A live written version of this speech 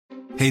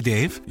Hey,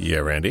 Dave. Yeah,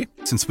 Randy.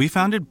 Since we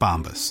founded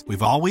Bombas,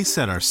 we've always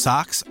said our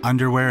socks,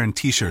 underwear, and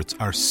T-shirts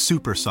are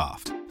super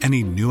soft.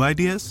 Any new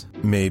ideas?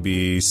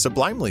 Maybe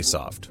sublimely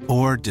soft.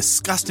 Or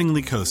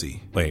disgustingly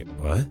cozy? Wait,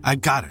 what? I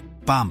got it.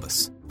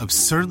 Bombas.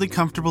 Absurdly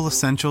comfortable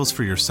essentials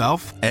for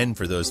yourself And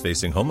for those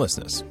facing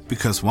homelessness.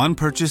 because one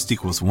purchased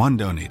equals one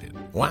donated.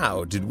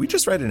 Wow, did we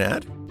just write an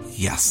ad?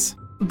 Yes.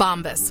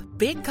 Bombas.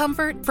 Big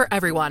comfort for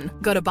everyone.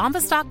 Go to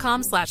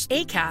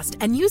bombas.com/ACAST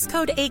and use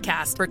code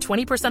ACAST for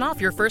 20%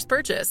 off your first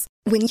purchase.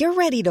 When you're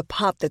ready to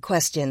pop the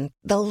question,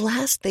 the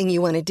last thing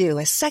you want to do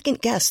is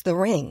second-guess the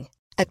ring.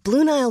 At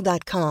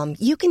BlueNile.com,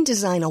 you can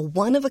design a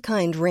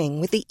one-of-a-kind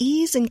ring with the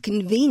ease and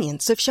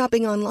convenience of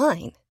shopping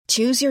online.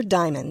 Choose your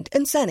diamond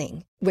and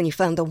setting. When you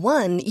find the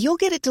one,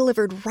 you'll get it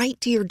delivered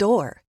right to your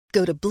door.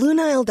 Go to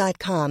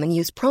BlueNile.com and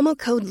use promo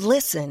code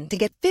LISTEN to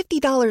get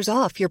 $50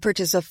 off your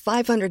purchase of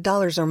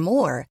 $500 or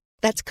more.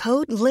 That's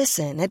code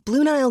LISTEN at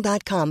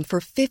BlueNile.com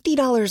for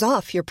 $50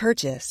 off your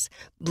purchase.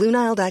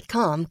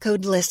 BlueNile.com,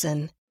 code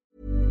LISTEN.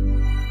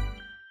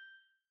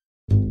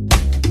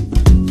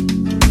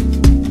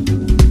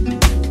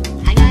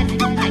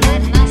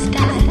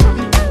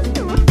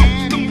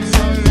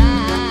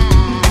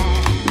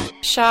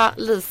 Tja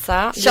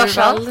Lisa,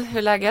 Tja. hur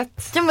är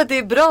läget? Ja men det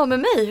är bra med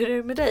mig, hur är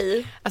det med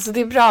dig? Alltså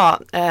det är bra,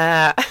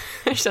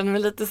 jag känner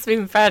mig lite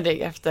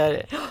svimfärdig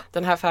efter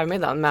den här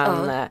förmiddagen.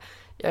 Men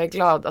jag är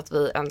glad att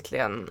vi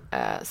äntligen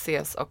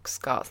ses och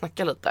ska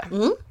snacka lite.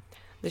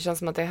 Det känns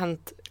som att det har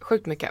hänt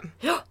sjukt mycket.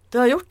 Ja, det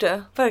har gjort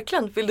det,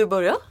 verkligen. Vill du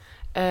börja?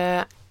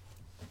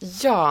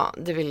 Ja,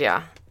 det vill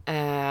jag.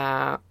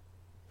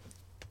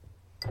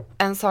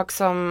 En sak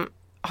som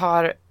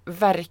har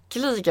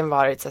verkligen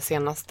varit så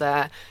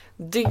senaste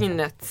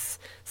dygnets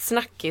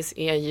snackis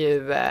är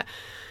ju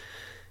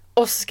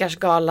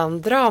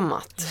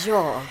Oscarsgalan-dramat.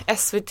 Ja.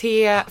 SVT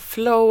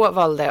Flow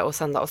valde att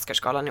sända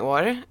Oscarsgalan i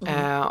år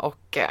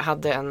och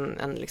hade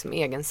en liksom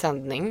egen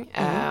sändning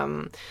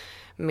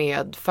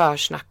med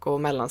försnack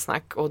och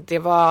mellansnack. Och det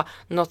var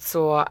något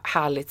så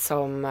härligt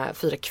som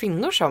 4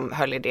 kvinnor som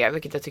höll i det,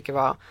 vilket jag tycker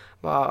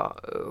var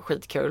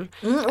skitkul.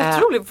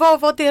 Otroligt. Vad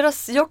var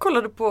deras... Jag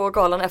kollade på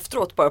galan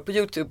efteråt bara på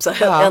YouTube så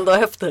här, en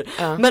dag efter.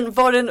 Men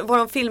var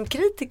de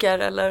filmkritiker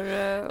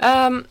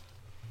eller...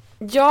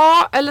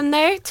 Ja, eller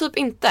nej, typ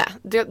inte.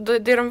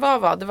 Det de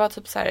var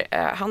typ så här,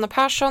 Hanna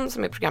Persson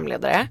som är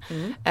programledare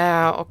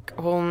och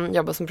hon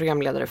jobbar som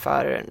programledare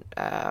för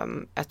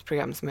ett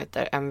program som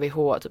heter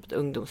MVH, typ ett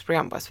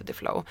ungdomsprogram på SVT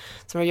Flow.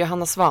 Sen var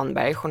Johanna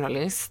Svanberg,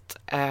 journalist,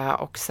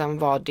 och sen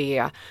var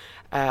det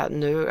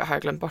nu har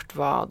jag glömt bort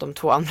vad de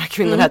 2 andra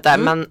kvinnorna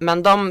hette,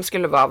 men de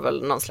skulle vara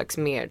väl någon slags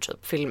mer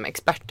typ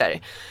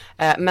filmexperter.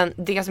 Men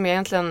det som jag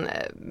egentligen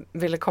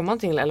ville komma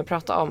till eller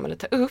prata om eller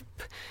ta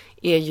upp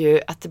är ju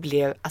att det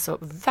blev alltså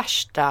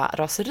värsta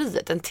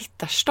raseriet, en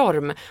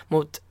tittarstorm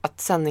mot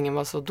att sändningen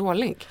var så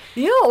dålig.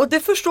 Ja, och det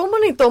förstår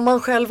man inte om man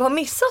själv har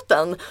missat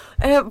den.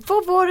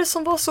 Vad var det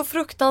som var så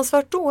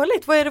fruktansvärt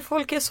dåligt? Vad är det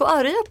folk är så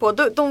arga på?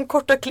 De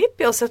korta klipp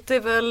jag har sett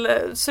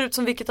ser ut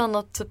som vilket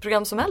annat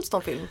program som helst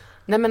om film.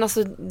 Nej men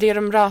alltså det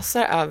de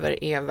rasar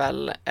över är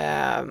väl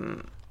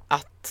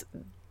att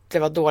det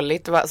var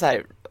dåligt. Det var så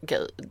här,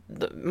 okej,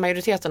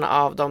 majoriteten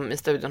av dem i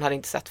studion hade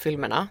inte sett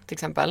filmerna till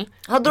exempel.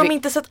 Hade de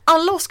inte sett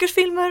alla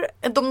Oscarsfilmer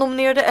de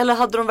nominerade, eller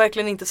hade de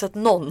verkligen inte sett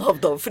någon av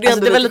dem? För det,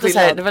 alltså,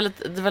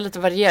 det var lite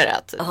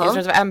varierat. Aha. Jag tror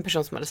att det var en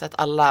person som hade sett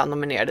alla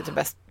nominerade till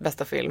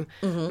bästa film.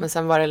 Men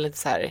sen var det lite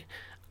så här,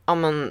 ja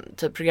men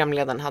typ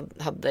programledaren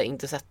hade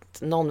inte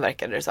sett någon,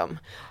 verkade det som.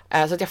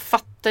 Så att jag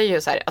fattar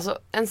ju så här, alltså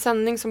en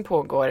sändning som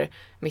pågår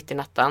mitt i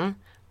natten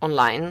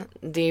online,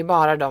 det är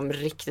bara de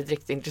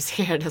riktigt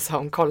intresserade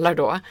som kollar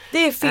då.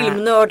 Det är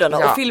filmnördarna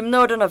och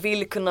filmnördarna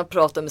vill kunna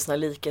prata med sina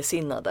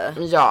likasinnade.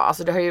 Ja,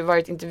 alltså det har ju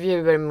varit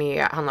intervjuer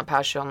med Hanna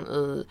Persson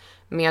i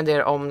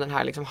medier om den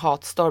här liksom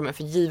hatstormen,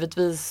 för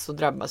givetvis så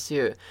drabbas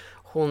ju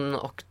hon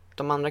och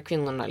de andra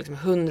kvinnorna liksom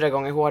 100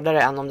 gånger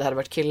hårdare än om det hade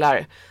varit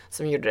killar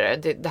som gjorde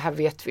det. Det här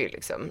vet vi ju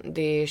liksom.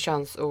 Det är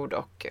könsord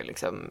och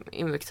liksom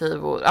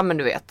invektiv och ja men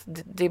du vet,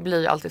 det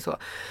blir alltid så.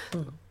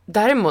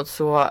 Däremot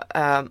så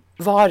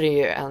var det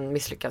ju en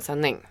misslyckad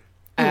sändning.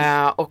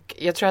 Och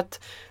jag tror att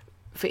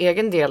för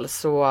egen del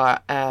så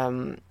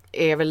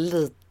är jag väl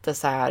lite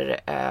så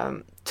här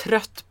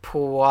trött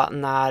på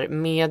när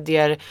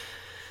medier,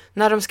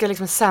 när de ska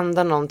liksom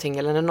sända någonting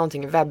eller när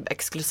någonting är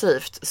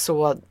webbexklusivt,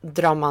 så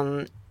drar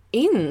man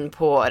in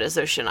på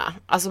resurserna.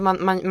 Alltså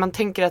man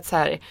tänker att så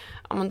här,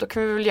 ja men då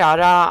kan vi väl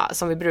göra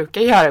som vi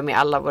brukar göra med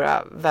alla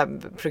våra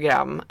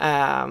webbprogram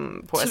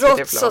på SVT Flow.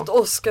 Trots att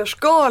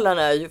Oscarsgalan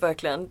är ju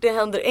verkligen, det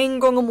händer en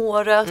gång om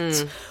året.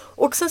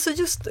 Och sen så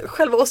just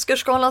själva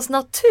Oscarsgalans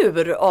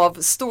natur av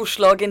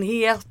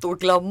storslagenhet och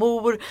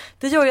glamour,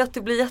 det gör ju att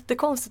det blir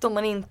jättekonstigt om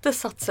man inte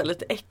satsar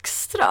lite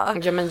extra.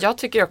 Ja men jag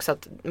tycker också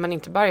att man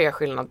inte bara gör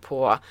skillnad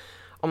på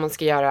om man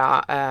ska göra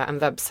en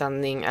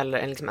webbsändning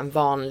eller liksom en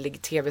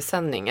vanlig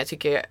tv-sändning. Jag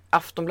tycker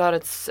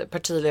Aftonbladets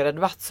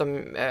partiledardebatt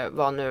som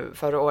var nu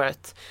förra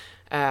året,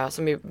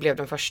 som ju blev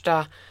den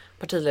första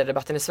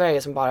partiledardebatten i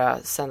Sverige som bara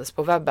sändes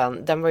på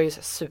webben, den var ju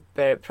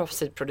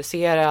superproffsigt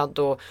producerad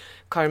och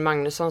Karin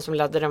Magnusson som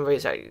ledde den var ju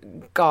så här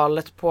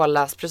galet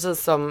påläst,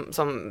 precis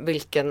som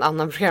vilken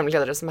annan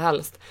programledare som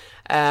helst.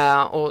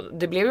 Och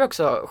det blev ju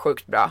också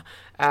sjukt bra.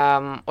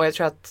 Och jag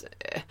tror att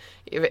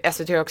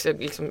SVT har också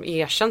liksom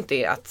erkänt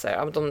det, att så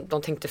här,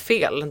 de tänkte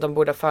fel. De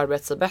borde ha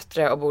förberett sig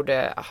bättre och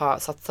borde ha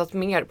satsat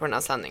mer på den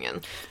här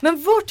sändningen.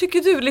 Men vad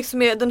tycker du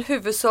liksom är den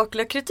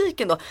huvudsakliga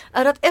kritiken då?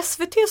 Är att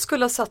SVT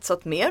skulle ha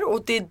satsat mer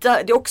och det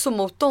är också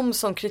mot dem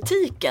som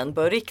kritiken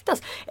bör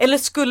riktas? Eller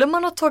skulle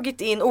man ha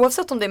tagit in,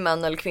 oavsett om det är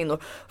män eller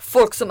kvinnor,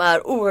 folk som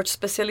är oerhört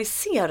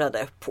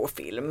specialiserade på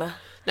film?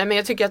 Nej, men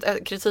jag tycker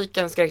att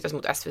kritiken ska riktas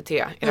mot SVT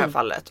i det här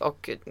fallet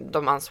och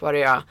de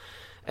ansvariga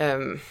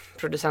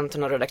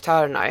producenterna och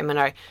redaktörerna. Jag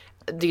menar,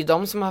 det är ju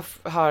de som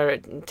har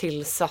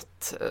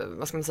tillsatt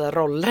vad ska man säga,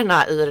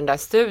 rollerna i den där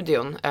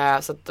studion.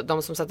 Så att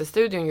de som satt i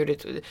studion gjorde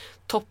ett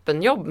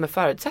toppenjobb med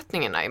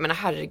förutsättningarna. Jag menar,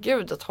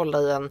 herregud, att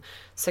hålla i en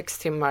 6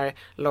 timmar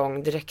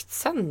lång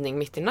direktsändning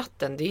mitt i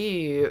natten, det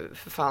är ju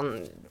för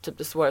fan typ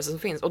det svåraste som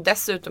finns. Och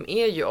dessutom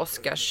är ju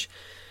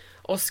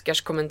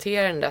Oscars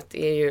kommenterandet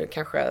är ju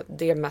kanske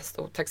det mest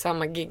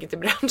otacksamma giget i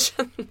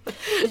branschen.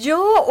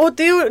 Ja, och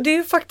det är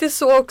ju faktiskt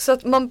så också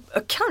att man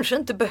kanske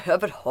inte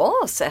behöver ha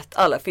sett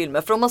alla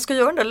filmer. För om man ska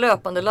göra den där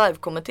löpande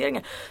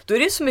live-kommenteringen, då är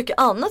det så mycket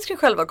annat kring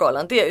själva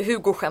galan. Det är hur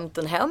går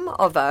skämten hem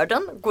av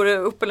världen? Går det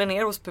upp eller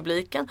ner hos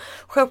publiken?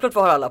 Självklart,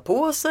 vad har alla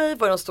på sig?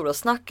 Vad är de stora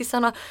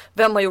snackisarna?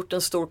 Vem har gjort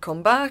en stor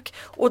comeback?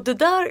 Och det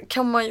där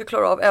kan man ju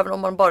klara av även om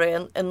man bara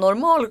är en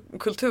normal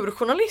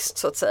kulturjournalist,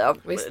 så att säga.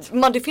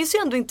 Men det finns ju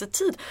ändå inte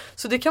tid.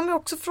 Så det kan man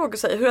också fråga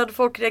sig, hur hade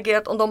folk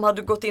reagerat om de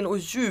hade gått in och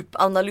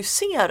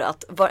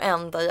djupanalyserat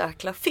varenda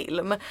jäkla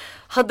film?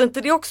 Hade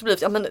inte det också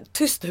blivit, ja men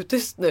tyst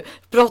nu,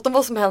 prata om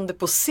vad som händer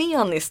på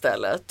scen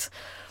istället.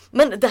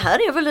 Men det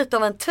här är väl lite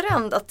av en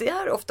trend att det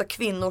är ofta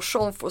kvinnor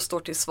som får stå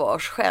till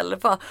svars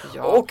själva.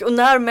 Ja. Och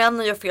när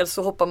männen gör fel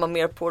så hoppar man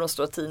mer på de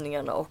stora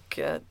tidningarna och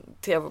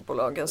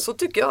tv-bolagen. Så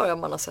tycker jag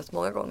man har sett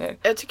många gånger.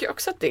 Jag tycker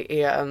också att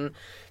det är en...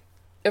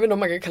 Jag vet inte om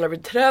man kan kalla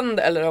det trend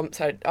eller om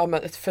så här, ja,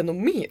 men ett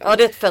fenomen. Ja,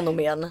 det är ett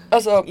fenomen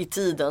alltså, i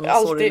tiden.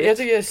 Jag tycker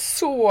det är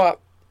så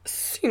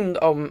synd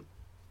om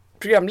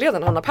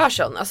programledaren Hanna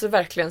Persson. Alltså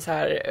verkligen så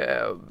här,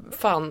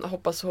 fan,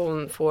 hoppas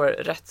hon får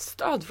rätt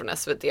stöd från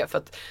SVT. För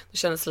att det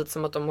känns lite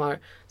som att de har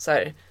så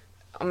här,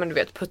 ja men du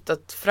vet,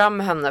 puttat fram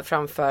henne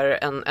framför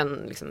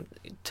en liksom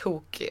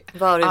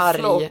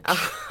arg.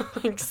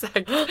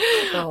 Exakt.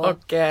 Ja.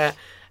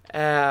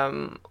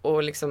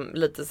 Och liksom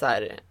lite så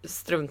här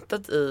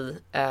struntat i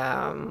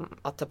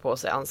att ta på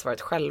sig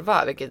ansvaret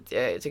själva, vilket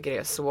jag tycker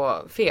är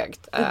så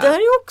fegt. Det där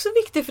är också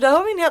viktigt, för där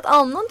har vi en helt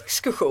annan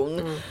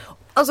diskussion.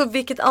 Alltså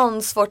vilket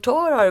ansvar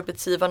tar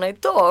arbetsgivarna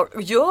idag?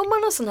 Gör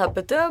man en sån här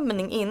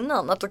bedömning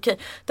innan? Att okej,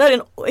 det här är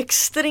en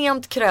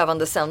extremt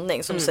krävande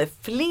sändning, som du säger,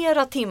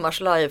 flera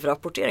timmars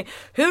live-rapportering.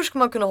 Hur ska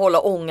man kunna hålla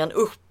ångan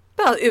upp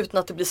utan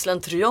att det blir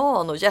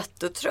slentrian och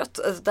jättetrött?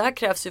 Alltså, det här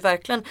krävs ju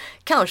verkligen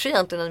kanske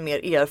egentligen en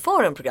mer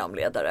erfaren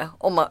programledare,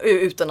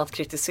 utan att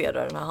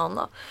kritisera den här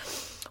Hanna.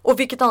 Och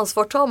vilket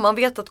ansvar tar man?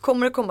 Vet att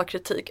kommer det komma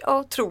kritik?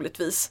 Ja,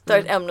 troligtvis. Det är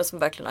ett ämne som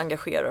verkligen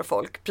engagerar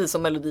folk, precis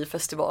som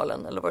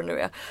Melodifestivalen eller vad det nu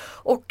är.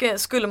 Och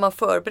skulle man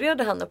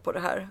förbereda henne på det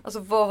här? Alltså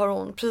vad har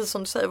hon, precis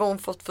som du säger, vad har hon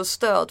fått för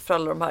stöd för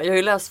alla de här? Jag har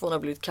ju läst vad hon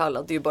har blivit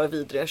kallad, det är ju bara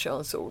vidriga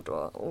könsord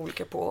och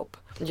olika påhopp.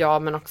 Ja,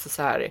 men också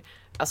så här,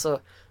 alltså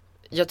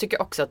jag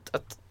tycker också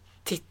att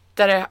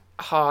tittare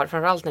har,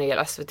 framförallt när det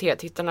gäller SVT,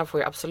 tittarna får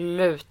ju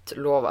absolut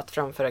lov att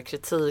framföra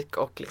kritik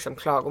och liksom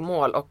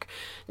klagomål. Och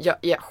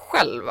jag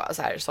själv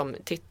så här, som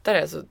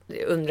tittare så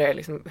undrar jag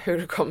liksom hur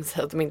det kom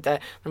sig att de inte,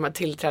 när man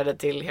tillträdde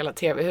till hela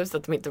tv-huset,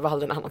 att de inte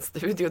valde en annan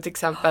studio till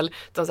exempel.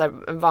 Så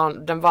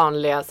här, den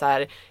vanliga så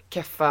här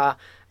keffa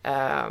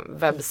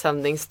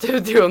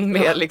webbsändningsstudion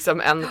med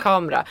liksom en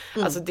kamera.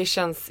 Alltså det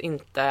känns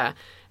inte...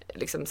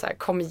 liksom så här,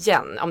 kom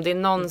igen. Om det är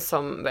någon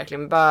som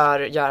verkligen bör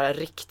göra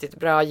riktigt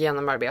bra,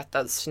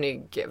 genomarbetad,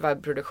 snygg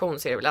webbproduktion,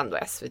 så är det väl ändå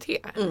SVT.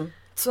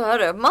 Så är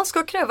det. Man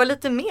ska kräva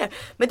lite mer.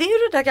 Men det är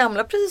ju det där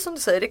gamla, precis som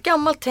du säger, det är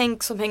gammalt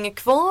tänk som hänger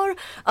kvar.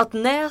 Att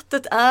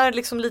nätet är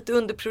liksom lite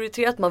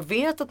underprioriterat. Man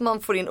vet att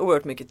man får in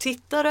oerhört mycket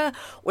tittare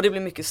och det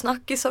blir mycket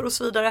snackisar och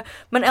så vidare.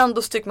 Men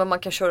ändå tycker man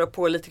kan köra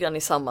på lite grann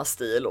i samma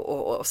stil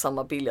och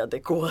samma billiga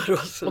dekor och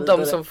så vidare. Och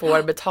de som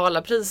får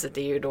betala priset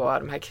är ju då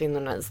de här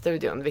kvinnorna i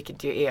studion,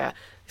 vilket ju är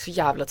så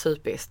jävla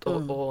typiskt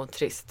och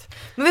trist.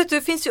 Men vet du,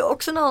 det finns ju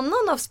också en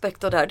annan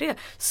aspekt av det här. Det är,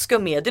 ska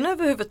medierna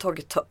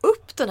överhuvudtaget ta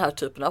upp den här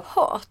typen av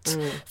hat?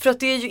 För att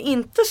det är ju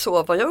inte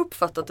så, vad jag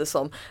uppfattat det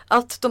som,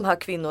 att de här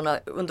kvinnorna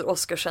under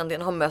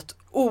Oscarssändningen har mött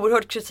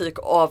oerhörd kritik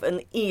av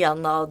en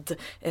enad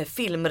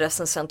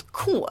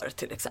filmrecensentkår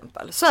till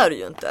exempel. Så är det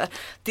ju inte.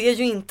 Det är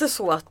ju inte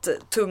så att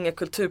tunga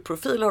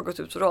kulturprofiler har gått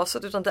ut och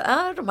rasat, utan det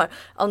är de här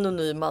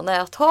anonyma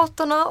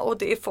näthatarna, och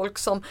det är folk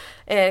som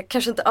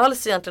kanske inte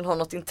alls egentligen har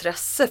något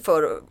intresse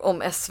för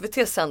om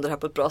SVT sänder det här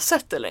på ett bra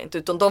sätt eller inte,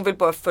 utan de vill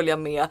bara följa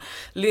med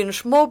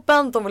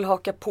lynchmobben, de vill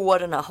haka på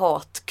den här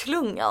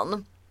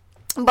hatklungan.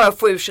 bara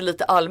få ur sig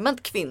lite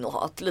allmänt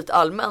kvinnohat, lite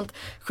allmänt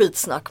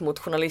skitsnack mot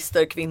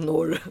journalister,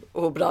 kvinnor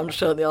och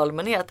branschen i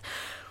allmänhet.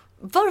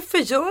 Varför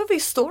gör vi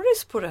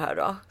stories på det här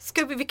då?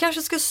 Vi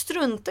kanske ska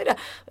strunta i det.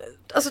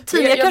 Alltså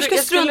tidningar kanske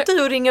ska strunta i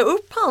att ringa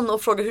upp han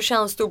och fråga hur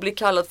känns det att bli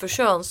kallad för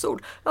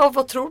könsord. Ja,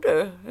 vad tror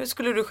du? Hur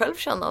skulle du själv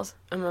kännas?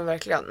 Ja, men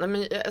verkligen. Nej,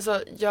 men,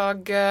 alltså,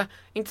 jag är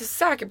inte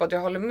säker på att jag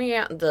håller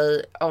med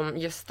dig om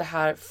just det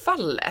här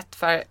fallet.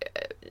 För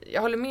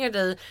jag håller med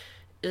dig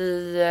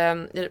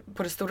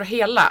på det stora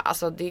hela.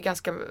 Alltså det är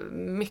ganska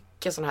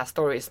mycket sådana här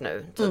stories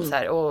nu. Typ så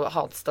här, och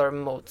hatstorm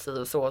mot sig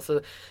och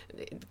så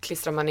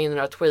klistrar man in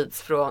några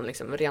tweets från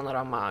liksom rena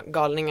rama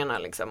galningarna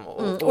liksom.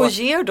 Och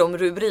ger dem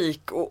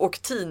rubrik och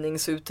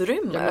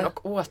tidningsutrymme. Ja, men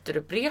och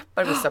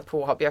återupprepar vissa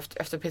påhopp.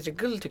 Efter Petri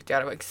Guld tyckte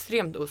jag det var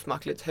extremt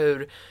osmakligt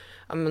hur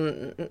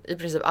i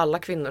princip alla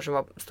kvinnor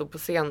som stod på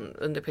scen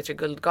under Petri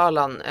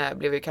Guldgalan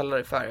blev ju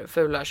kallade för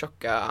fula,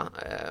 tjocka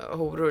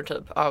horor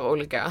typ av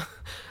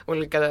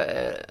olika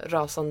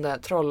rasande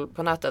troll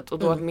på nätet. Och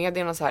då att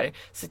medierna så här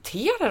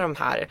citerar de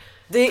här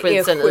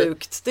tweetsen. Det är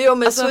sjukt. Det gör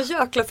mig så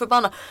jäkla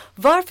förbannad.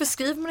 Varför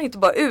skriver man inte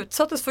bara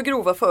utsattes för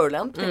grova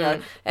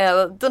förolämpningar?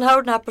 Den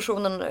här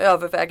personen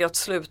överväger att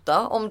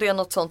sluta. Om det är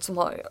något sånt som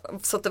har,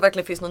 så att det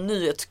verkligen finns någon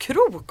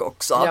nyhetskrok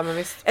också. Ja, men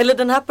visst. Eller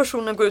den här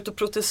personen går ut och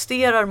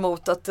protesterar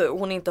mot att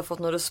hon inte har fått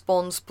någon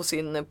respons på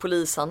sin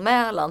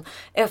polisanmälan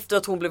efter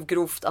att hon blev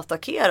grovt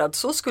attackerad.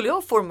 Så skulle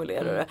jag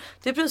formulera det.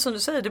 Det är precis som du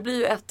säger, det blir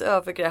ju ett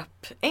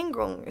övergrepp en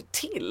gång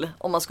till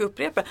om man ska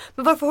upprepa det.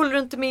 Men varför håller du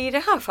inte med i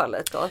det här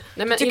fallet då?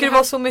 Nej, men tycker det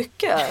var så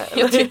mycket?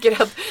 Jag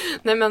tycker att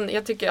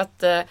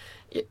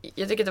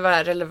det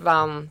var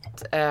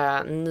relevant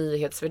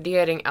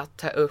nyhetsvärdering att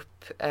ta upp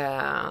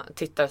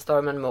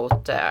tittarstormen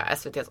mot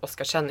SVT:s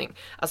Oscarssändning.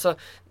 Alltså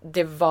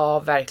det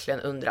var verkligen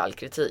under all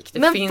kritik.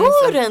 Men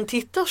var det en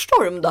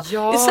tittarstorm då? Ja,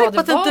 jag är säker på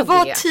att det inte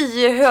var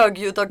 10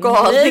 högljudda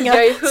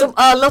galningar som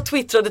alla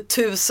twittrade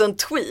 1000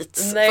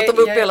 tweets för att de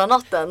var uppe hela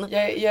natten.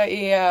 Jag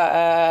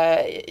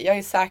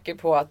är säker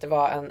på att det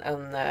var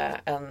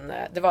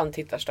en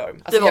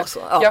tittarstorm. Alltså det var så.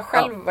 Ja, jag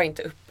själv var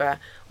inte uppe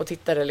och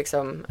tittade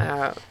liksom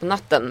på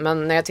natten,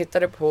 men när jag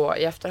tittade på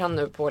i efterhand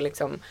nu på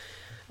liksom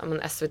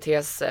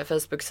SVT:s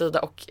Facebook-sida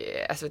och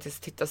SVT:s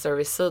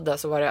tittarservice-sida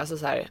så var det alltså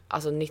så här,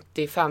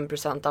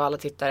 95% av alla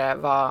tittare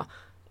var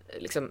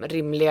liksom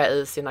rimliga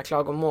i sina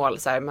klagomål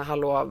så här, men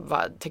hallå,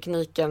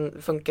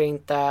 tekniken funkar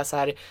inte så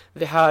här,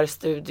 vi hör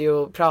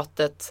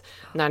studiopratet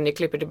när ni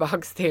klipper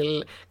tillbaks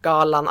till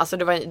galan. Alltså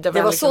det var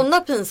liksom, sådana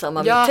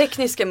pinsamma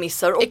tekniska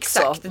missar också.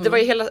 Exakt, det var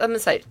ju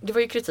det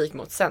var ju kritik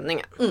mot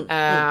sändningen.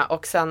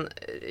 Och sen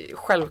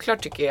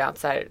självklart tycker jag att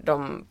så här,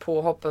 de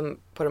påhoppen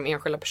på de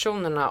enskilda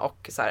personerna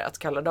och så här, att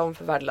kalla dem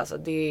för värdelösa,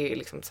 det är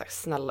liksom så här,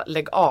 snälla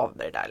lägg av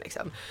det där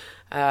liksom.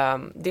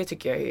 Det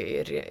tycker jag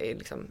är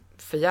liksom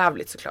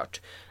förjävligt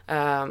såklart.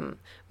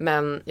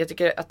 Men jag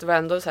tycker att det var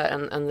ändå så här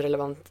en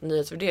relevant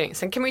nyhetsvärdering.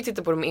 Sen kan man ju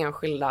titta på de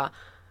enskilda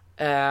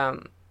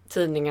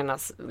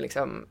tidningarnas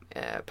liksom,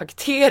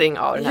 paketering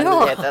av den här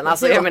nyheten.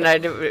 Alltså jag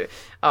menar,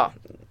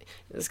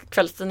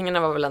 kvällstidningarna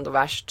var väl ändå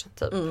värst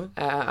typ.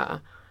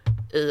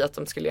 I att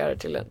de skulle göra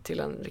det till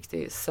en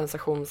riktig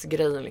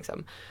sensationsgrej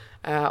liksom.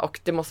 Och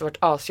det måste ha varit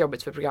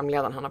asjobbigt för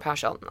programledaren Hanna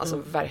Persson.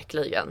 Alltså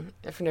verkligen.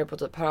 Jag funderar på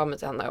att typ höra mig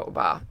till henne och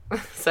bara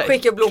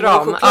skicka blommor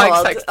och choklad.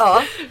 Ja, exakt.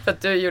 Ja. För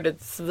att du gjorde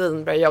ett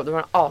svinbra jobb. Det var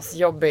en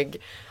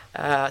asjobbig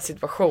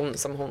situation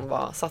som hon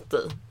var satt i.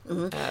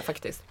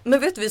 Faktiskt. Men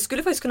vet du, vi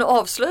skulle faktiskt kunna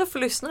avslöja för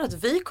lyssnare att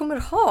vi kommer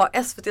ha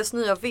SVT:s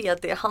nya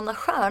vd Hanna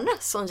Stjärne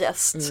som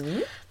gäst.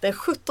 Den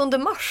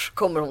 17 mars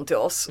kommer hon till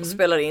oss och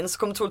spelar in, så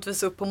kommer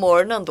troligtvis upp på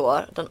morgonen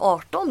då den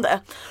 18.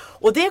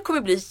 Och det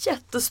kommer bli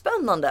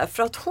jättespännande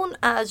för att hon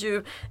är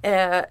ju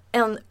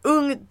en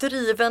ung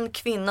driven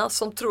kvinna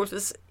som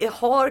troligtvis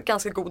har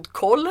ganska god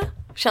koll,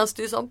 känns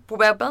det ju som, på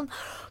webben.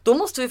 Då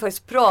måste vi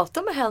faktiskt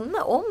prata med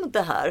henne om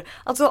det här.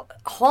 Alltså,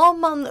 har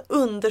man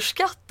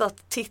underskattat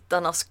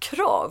tittarnas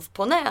krav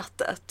på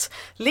nätet?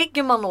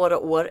 Ligger man några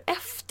år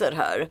efter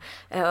här?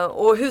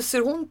 Och hur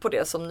ser hon på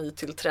det som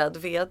nytillträdd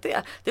vd?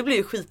 Det blir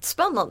ju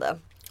skitspännande.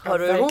 Har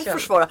du hon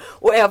försvara?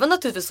 Och även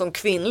naturligtvis som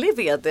kvinnlig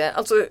vd.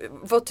 Alltså,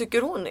 vad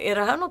tycker hon? Är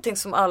det här någonting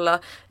som alla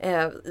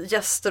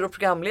gäster och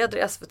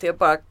programledare i SVT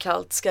bara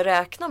kallt ska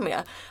räkna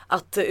med?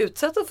 Att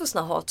utsätta för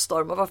såna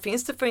hatstormar? Vad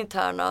finns det för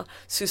interna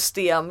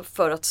system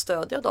för att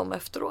stödja dem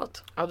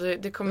efteråt? Ja, det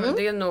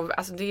är nog,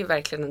 alltså det är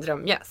verkligen en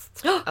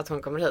drömgäst att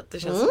hon kommer hit. Det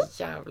känns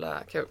så jävla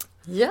kul.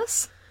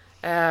 Yes.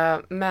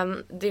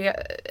 Men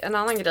en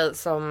annan grej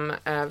som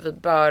vi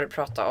bör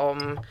prata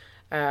om,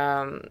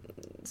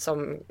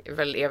 som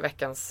väl är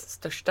veckans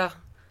största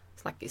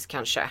snackis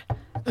kanske.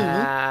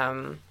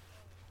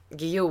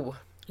 Guillou.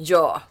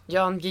 Ja.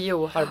 Jan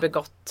Guillou har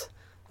begått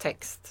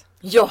text.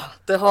 Ja,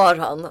 det har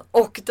han.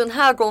 Och den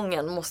här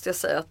gången måste jag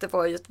säga att det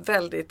var ju ett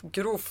väldigt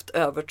grovt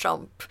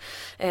övertramp.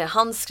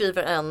 Han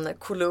skriver en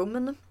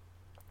kolumn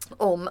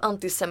om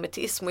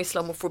antisemitism och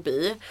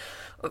islamofobi.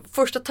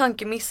 Första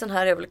tankemissen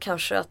här är väl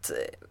kanske att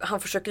han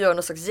försöker göra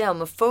någon slags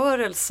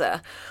jämförelse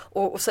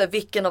och säga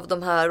vilken av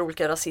de här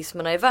olika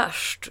rasismerna är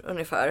värst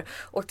ungefär.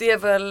 Och det är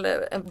väl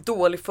en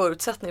dålig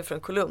förutsättning för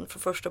en kolumn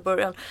från första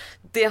början.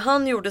 Det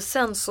han gjorde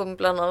sen, som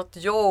bland annat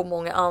jag och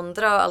många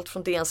andra, allt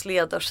från DNs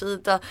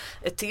ledarsida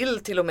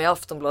till och med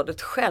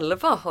Aftonbladet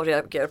själva har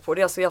reagerat på,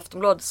 det är alltså i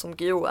Aftonbladet som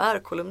Guillou är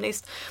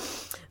kolumnist,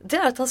 det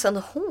är att han sen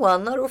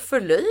hånar och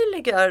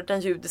förlöjligar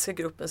den judiska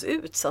gruppens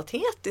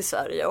utsatthet i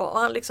Sverige. Och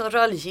han liksom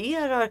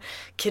raljerar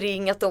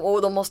kring att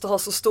de måste ha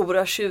så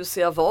stora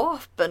tjusiga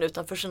vapen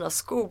utanför sina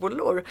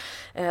skolor.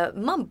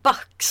 Man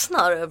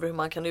baxnar över hur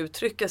man kan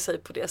uttrycka sig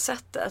på det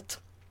sättet.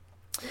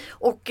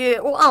 Och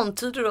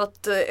antyder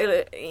att,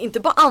 eller inte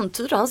bara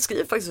antyder, han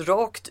skriver faktiskt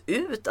rakt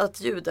ut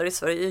att judar i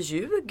Sverige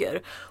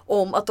ljuger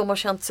om att de har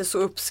känt sig så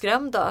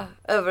uppskrämda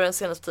över den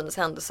senaste tidens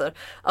händelser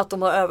att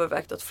de har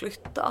övervägt att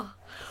flytta.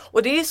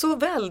 Och det är så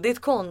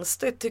väldigt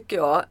konstigt tycker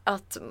jag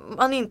att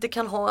man inte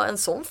kan ha en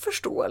sån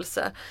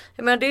förståelse.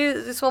 Jag menar, det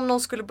är som om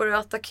någon skulle börja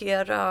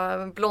attackera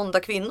blonda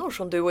kvinnor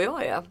som du och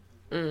jag är.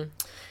 Mm.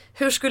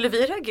 Hur skulle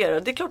vi reagera?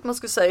 Det är klart man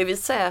skulle säga, är vi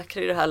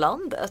säkra i det här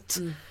landet?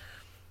 Mm.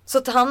 Så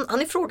att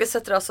han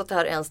ifrågasätter alltså att det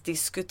här ens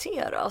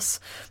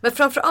diskuteras. Men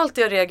framförallt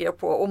det jag reagerar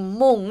på, och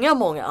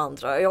många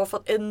andra, jag har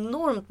fått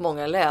enormt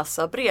många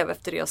läsarbrev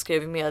efter det jag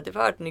skrev i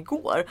Medievärlden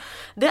igår.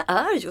 Det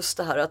är just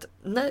det här att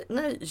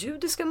när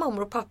judiska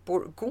mammor och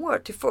pappor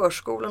går till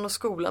förskolan och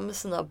skolan med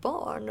sina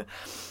barn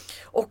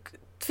och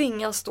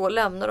tvingas då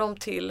lämna dem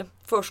till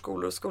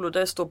förskolor och skolor där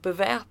det står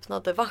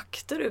beväpnade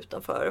vakter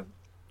utanför.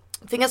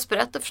 Tvingas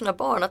berätta för sina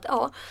barn att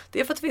det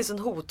är för att det finns en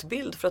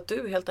hotbild för att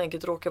du helt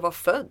enkelt råkar vara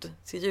född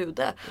till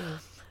jude. Mm.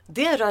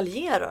 Det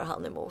raljerar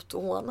han emot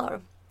och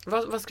hånar.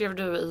 Vad skrev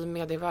du i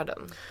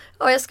Medievärlden?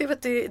 Ja, jag skrev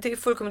att det är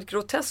fullkomligt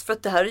groteskt, för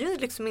att det här är ju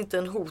liksom inte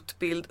en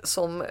hotbild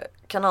som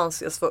kan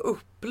anses vara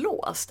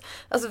uppblåst.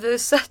 Alltså vi har ju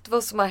sett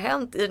vad som har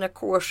hänt i den här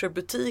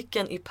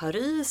kosherbutiken i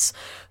Paris.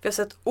 Vi har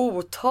sett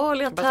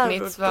otaliga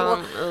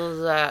terrordåd.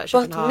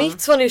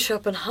 Bat-mitzvan i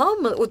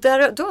Köpenhamn. Och där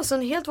är alltså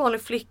en helt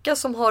vanlig flicka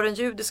som har den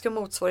judiska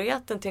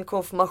motsvarigheten till en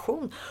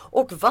konfirmation.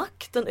 Och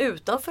vakten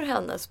utanför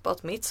hennes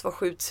bat-mitzva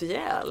skjuts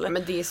ihjäl.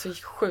 Men det är så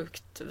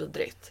sjukt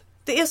vidrigt.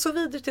 Det är så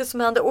vidrigt det som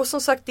händer, och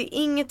som sagt det är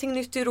ingenting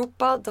nytt i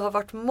Europa. Det har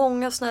varit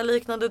många såna här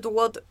liknande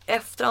dåd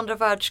efter andra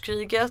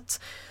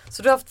världskriget.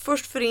 Så du har haft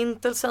först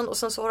förintelsen och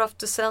sen så har du haft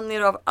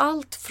decennier av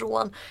allt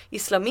från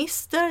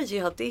islamister,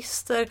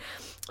 jihadister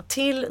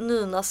till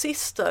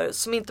nynazister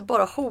som inte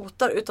bara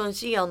hotar utan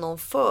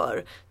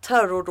genomför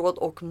terrordåd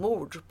och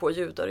mord på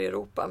judar i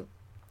Europa.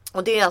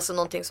 Och det är alltså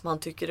någonting som han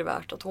tycker är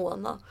värt att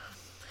håna.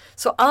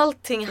 Så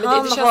allting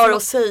han har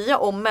att säga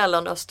om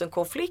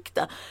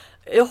Mellanöstern-konflikten,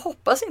 jag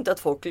hoppas inte att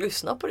folk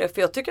lyssnar på det,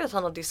 för jag tycker att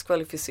han har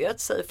diskvalificerat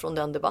sig från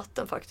den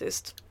debatten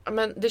faktiskt.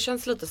 Men det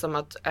känns lite som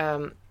att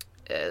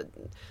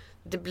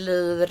det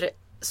blir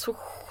så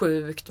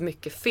sjukt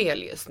mycket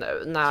fel just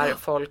nu när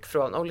folk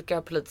från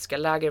olika politiska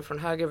läger, från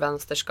höger och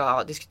vänster,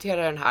 ska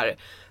diskutera den här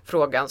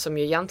frågan som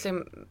ju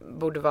egentligen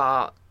borde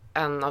vara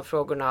en av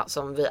frågorna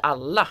som vi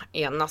alla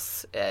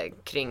enas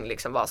kring,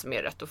 liksom vad som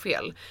är rätt och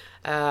fel.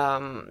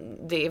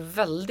 Det är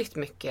väldigt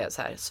mycket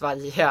så här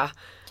svajiga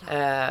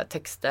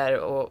texter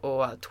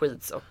och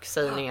tweets och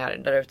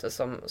sägningar där ute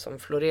som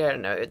florerar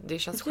nu. Det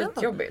känns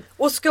skitjobbigt.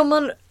 Och ska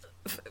man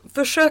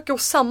försöka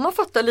att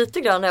sammanfatta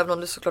lite grann, även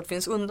om det såklart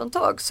finns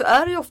undantag, så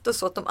är det ju ofta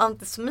så att de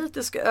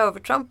antisemitiska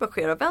övertrampen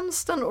sker av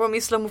vänstern och de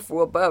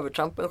islamofoba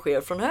övertrampen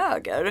sker från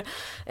höger.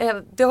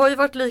 Det har ju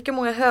varit lika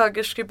många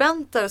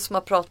högerskribenter som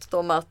har pratat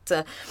om att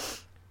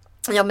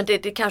men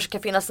det kanske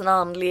kan finnas en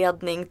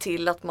anledning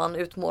till att man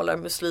utmålar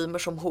muslimer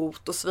som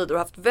hot och så vidare, och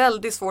haft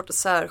väldigt svårt att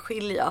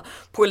särskilja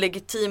på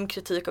legitim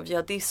kritik av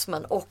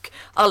jihadismen och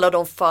alla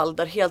de fall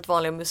där helt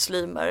vanliga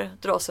muslimer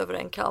dras över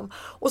en kam.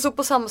 Och så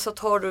på samma sätt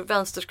har du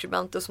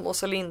vänsterskribenter som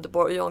Åsa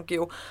Linderborg och Jan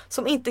Guillou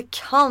som inte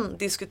kan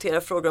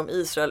diskutera frågor om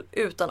Israel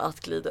utan att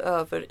glida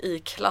över i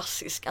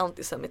klassisk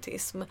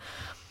antisemitism.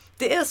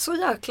 Det är så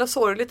jäkla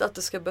sorgligt att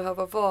det ska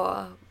behöva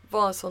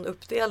vara en sån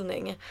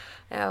uppdelning.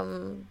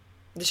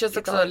 Det känns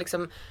också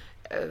liksom,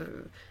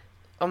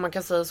 om man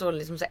kan säga så,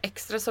 liksom så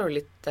extra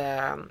sorgligt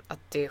att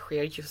det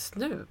sker just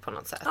nu på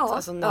något sätt. Ja,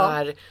 alltså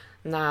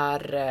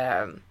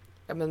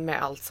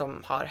med allt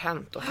som har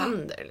hänt och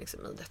händer liksom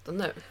i detta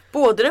nu.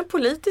 Både den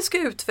politiska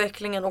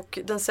utvecklingen och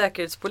den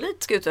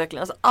säkerhetspolitiska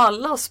utvecklingen, alltså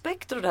alla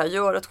aspekter av det här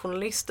gör att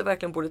journalister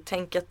verkligen borde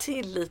tänka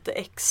till lite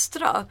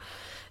extra.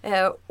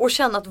 Och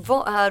känna att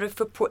vad är det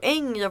för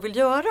poäng jag vill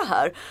göra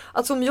här?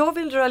 Alltså om jag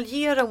vill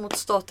raljera mot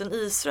staten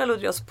Israel och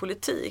deras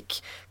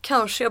politik,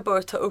 kanske jag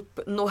bör ta upp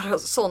några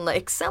sådana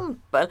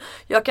exempel.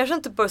 Jag kanske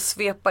inte bör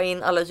svepa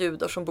in alla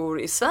judar som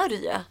bor i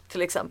Sverige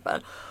till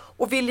exempel.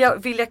 Och vill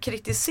jag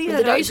kritisera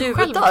det är judar?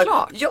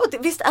 Självklart. Ja,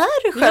 visst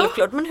är det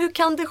självklart. Men hur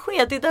kan det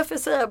ske? Det är därför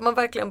jag säger att man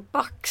verkligen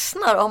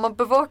baxnar. Om man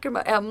bevakar de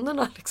här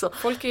ämnena liksom,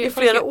 folk i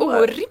flera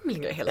år.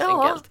 Orimliga helt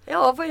enkelt.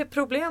 Ja, vad är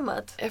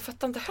problemet? Jag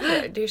fattar inte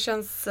heller. Det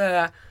känns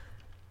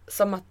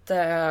som att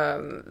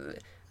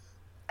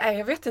Nej,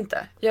 jag vet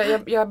inte. Jag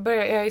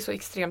är så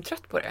extremt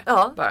trött på det.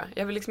 Ja. Bara.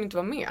 Jag vill liksom inte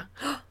vara med.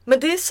 Men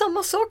det är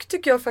samma sak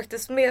tycker jag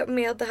faktiskt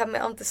med det här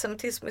med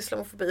antisemitism och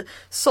islamofobi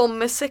som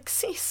med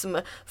sexism.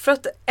 För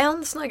att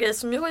en sån här grej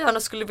som jag gärna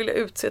skulle vilja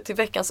utse till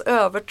veckans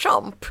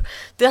övertramp,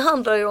 det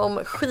handlar ju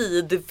om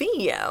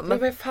skid-VM. Men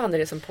vad fan är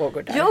det som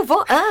pågår där? Ja,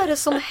 vad är det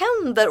som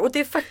händer? Och det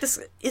är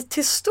faktiskt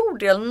till stor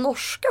del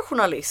norska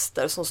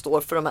journalister som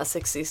står för de här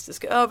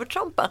sexistiska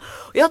övertrampen.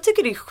 Och jag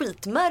tycker det är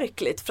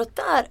skitmärkligt för att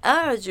där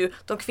är ju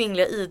de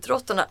kvinnliga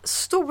idrottarna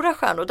stora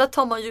stjärnor. Där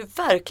tar man ju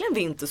verkligen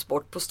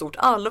vintersport på stort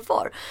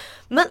allvar.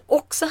 Men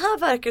också här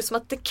verkar det som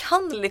att det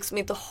kan liksom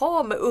inte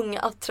ha med unga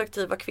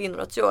attraktiva kvinnor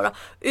att göra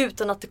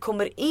utan att det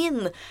kommer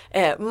in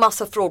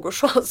massa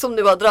frågor som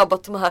nu har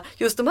drabbat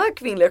just de här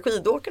kvinnliga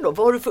skidåkarna då.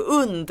 Vad har du för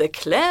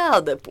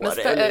underkläder på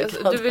dig?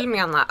 Du vill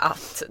mena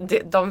att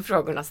de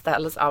frågorna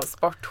ställs av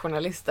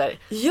sportjournalister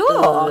i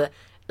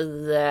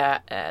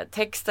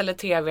text eller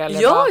tv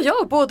eller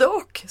Ja, både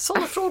och.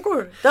 Sådana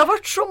frågor. Det har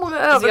varit så många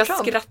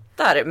övertramp. Jag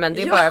skrattar, men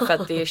det är bara för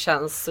att det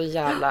känns så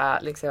jävla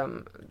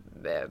liksom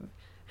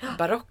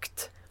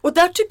barockt. Och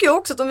där tycker jag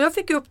också att om jag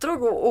fick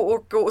uppdrag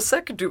och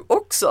säkert du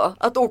också,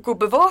 att åka och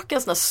bevaka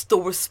en sån här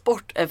stor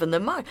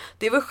sportevenemang.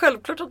 Det är väl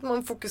självklart att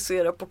man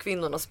fokuserar på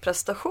kvinnornas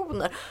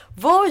prestationer.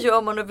 Vad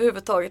gör man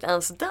överhuvudtaget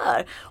ens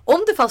där?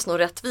 Om det fanns någon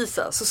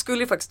rättvisa så skulle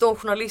ju faktiskt de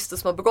journalister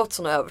som har begått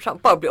såna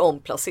övertramp bara bli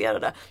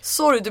omplacerade.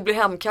 Sorry, du blir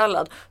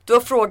hemkallad. Du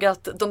har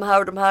frågat de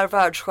här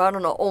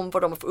världsstjärnorna om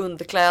vad de har för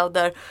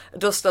underkläder.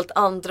 Du har ställt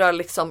andra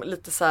liksom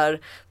lite så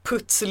här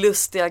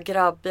putslustiga,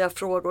 grabbiga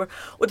frågor.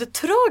 Och det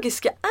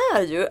tragiska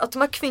är ju att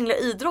de här kvinnliga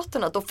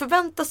idrotterna, de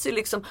förväntas ju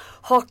liksom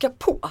haka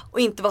på och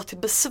inte vara till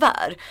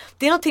besvär.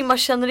 Det är någonting man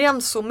känner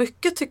igen så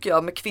mycket tycker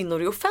jag med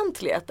kvinnor i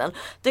offentligheten.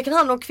 Det kan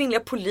handla om kvinnliga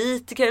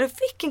politiker eller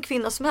vilken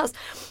kvinna som helst.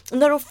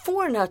 När de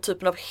får den här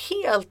typen av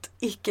helt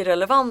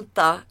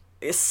icke-relevanta,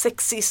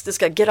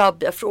 sexistiska,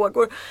 grabbiga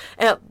frågor,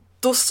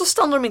 då så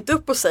stannar de inte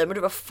upp och säger, men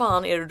du, vad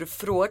fan är det du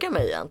frågar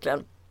mig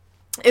egentligen?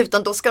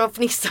 Utan då ska de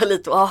fnissa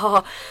lite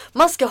och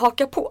man ska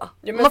haka på.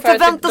 Ja, man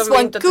förväntas vara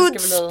en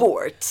good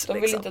sport. De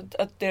vill inte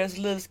att deras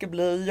liv ska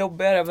bli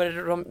jobbigare än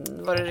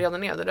vad det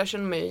redan är. Det där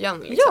känner man ju igen.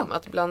 Liksom,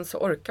 att ibland så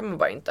orkar man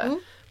bara inte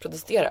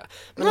protestera.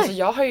 Men alltså,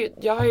 jag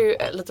har ju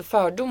lite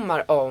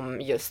fördomar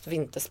om just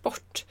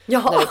vintersport.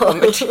 Ja.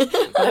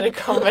 När det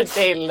kommer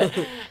till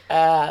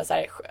så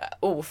här,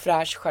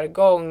 ofräsch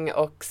jargong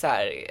och så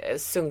här,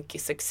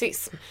 sunkig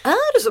sexism.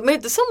 Är det så? Men är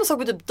det samma sak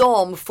med typ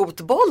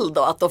damfotboll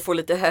då? Att de får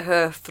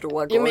lite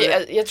frågor? Jo, men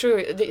jag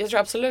tror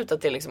absolut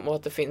att det liksom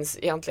återfinns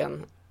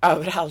egentligen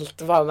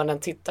överallt var man än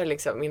tittar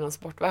liksom inom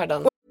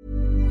sportvärlden.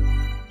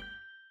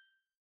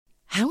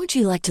 How would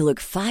you like to look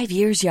 5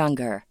 years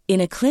younger?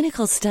 In a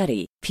clinical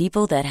study,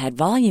 people that had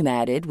volume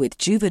added with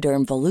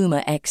Juvederm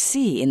Voluma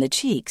XC in the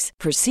cheeks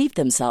perceived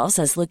themselves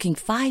as looking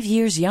 5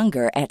 years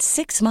younger at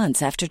 6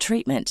 months after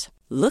treatment.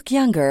 Look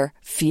younger,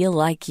 feel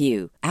like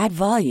you. Add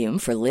volume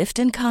for lift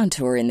and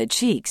contour in the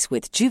cheeks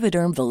with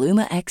Juvederm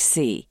Voluma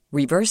XC.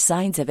 Reverse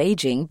signs of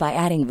aging by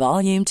adding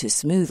volume to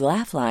smooth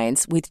laugh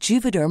lines with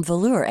Juvederm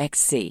Volure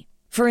XC.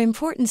 For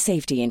important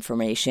safety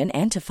information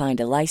and to find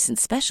a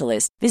licensed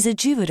specialist, visit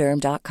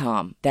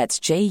Juvederm.com. That's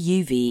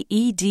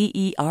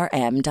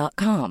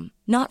JUVEDERM.com.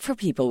 Not for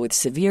people with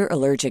severe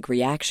allergic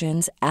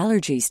reactions,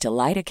 allergies to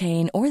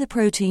lidocaine, or the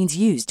proteins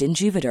used in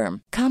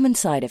Juvederm. Common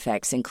side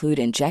effects include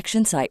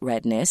injection site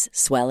redness,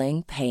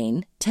 swelling,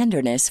 pain,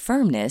 tenderness,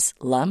 firmness,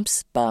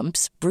 lumps,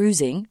 bumps,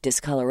 bruising,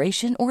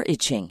 discoloration, or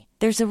itching.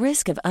 There's a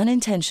risk of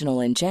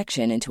unintentional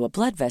injection into a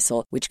blood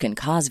vessel, which can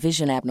cause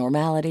vision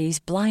abnormalities,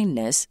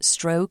 blindness,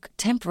 stroke,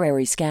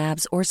 temporary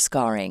scabs, or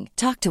scarring.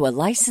 Talk to a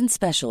licensed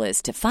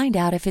specialist to find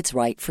out if it's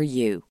right for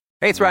you.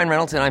 Hey, it's Ryan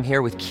Reynolds, and I'm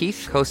here with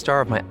Keith,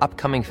 co-star of my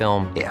upcoming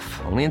film,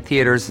 If, only in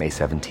theaters May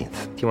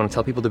 17th. Do you want to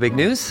tell people the big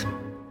news?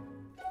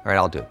 All right,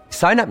 I'll do it.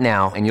 Sign up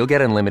now and you'll get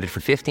unlimited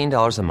for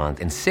 $15 a month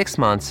and 6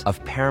 months of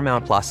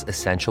Paramount Plus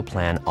Essential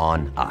Plan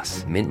on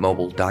us.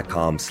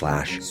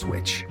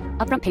 MintMobile.com/switch.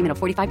 Upfront payment of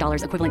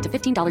 $45 equivalent to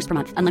 $15 per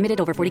month. Unlimited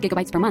over 40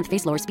 gigabytes per month.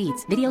 Face lower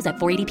speeds. Videos at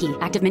 480p.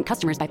 Active Mint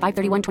customers by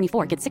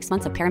 531.24 get 6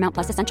 months of Paramount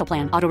Plus Essential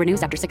Plan. Auto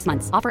renews after 6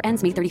 months. Offer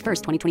ends May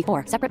 31st,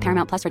 2024. Separate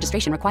Paramount Plus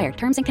registration required.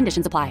 Terms and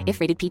conditions apply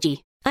if rated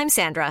PG. I'm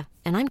Sandra,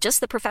 and I'm just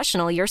the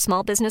professional your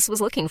small business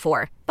was looking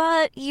for.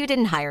 But you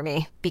didn't hire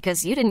me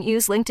because you didn't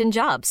use LinkedIn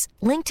Jobs.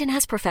 LinkedIn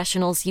has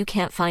professionals you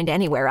can't find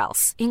anywhere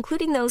else,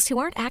 including those who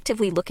aren't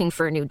actively looking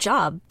for a new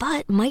job,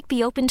 but might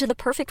be open to the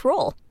perfect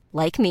role,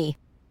 like me.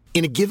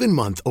 In a given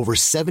month, over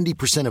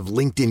 70% of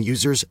LinkedIn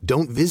users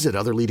don't visit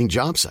other leading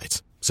job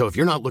sites. So if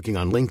you're not looking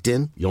on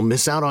LinkedIn, you'll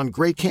miss out on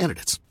great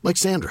candidates, like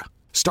Sandra.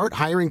 Start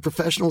hiring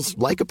professionals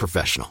like a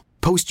professional.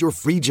 Post your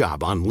free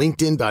job on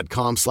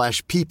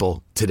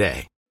linkedin.com/people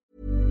today.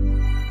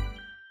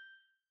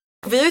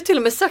 Vi har ju till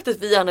och med sagt att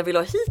vi gärna vill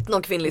ha hit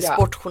någon kvinnlig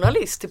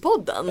sportjournalist till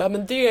podden. Ja,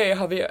 men det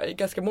har vi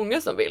ganska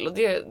många som vill och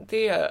det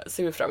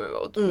ser vi fram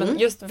emot. Men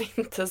just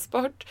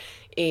vintersport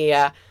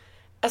är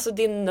Alltså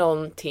det är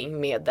någonting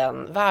med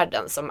den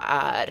världen som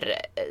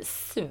är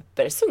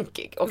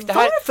supersunkig. Och det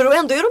här... Varför? Och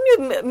ändå är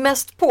de ju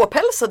mest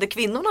påpälsade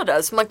kvinnorna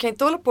där. Så man kan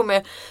inte hålla på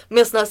med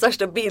såna här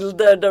särskilda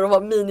bilder där de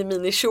har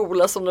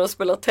mini-kjolar som när de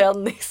spelar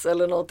tennis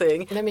eller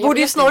någonting. Nej,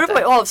 borde ju snarare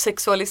vara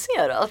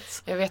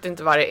avsexualiserat. Jag vet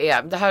inte vad det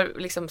är. Det här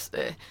liksom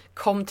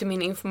kom till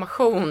min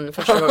information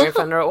första gången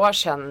för några år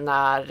sedan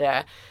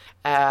när...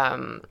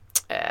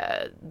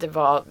 det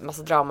var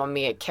massa drama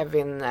med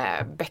Kevin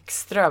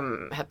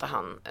Bäckström hette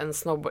han, en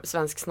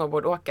svensk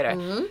snowboardåkare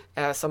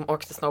som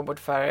åkte snowboard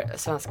för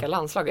svenska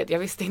landslaget. Jag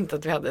visste inte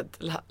att vi hade ett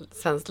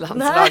svenskt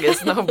landslag i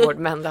snowboard,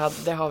 men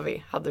det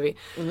hade vi.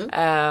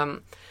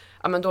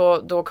 Ja, men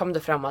då kom det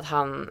fram att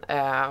han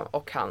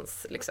och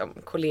hans liksom,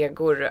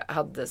 kollegor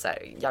hade så här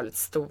jävligt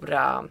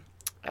stora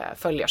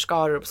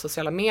följarskaror på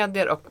sociala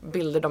medier, och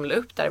bilder de la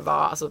upp där var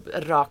alltså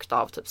rakt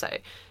av typ så här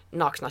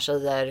nakna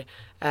tjejer.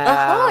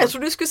 Jaha, jag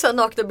trodde du skulle säga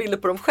nakna bilder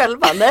på dem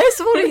själva. Nej,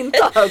 så var det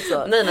inte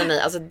alltså.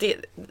 nej. Alltså det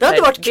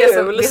hade varit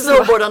kul,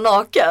 snowboarda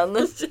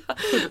naken. Ja,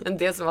 men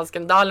det som var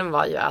skandalen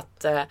var ju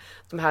att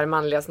de här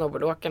manliga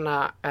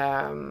snowboardåkarna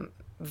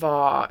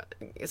var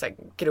så här,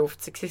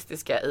 grovt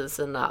sexistiska i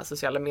sina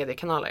sociala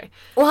mediekanaler.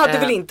 Och hade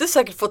väl inte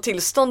säkert fått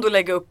tillstånd att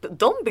lägga upp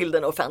de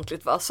bilderna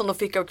offentligt, va? Som de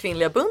fick av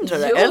kvinnliga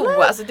beundrare,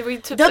 eller? Alltså det var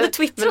ju typ... Det hade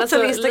twittrat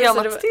eller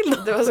Instagrammat till.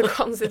 Det var så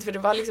konstigt, för det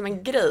var liksom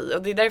en grej.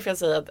 Och det är därför jag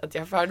säger att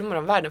jag har fördomar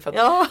om världen. För att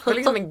det var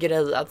liksom en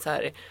grej att så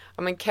här,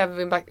 ja, men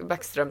Kevin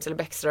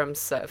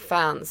Bäckströms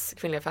fans,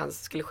 kvinnliga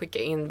fans, skulle skicka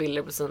in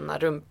bilder på sina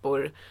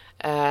rumpor.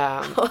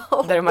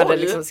 Där de hade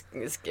liksom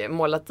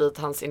målat dit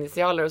hans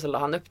initialer, och så la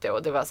han upp det,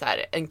 och det var så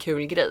här en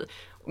kul grej.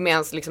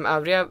 Medan liksom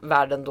övriga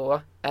världen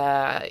då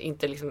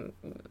inte liksom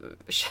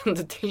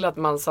kände till att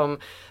man som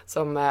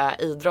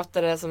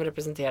idrottare som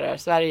representerar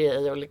Sverige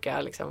i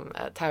olika liksom,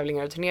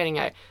 tävlingar och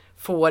turneringar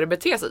får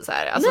bete sig så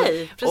här. Alltså,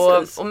 nej,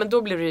 precis. Men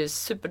då blev det ju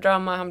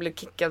superdrama. Han blev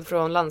kickad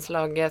från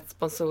landslaget,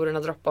 sponsorerna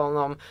droppade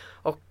honom,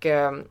 och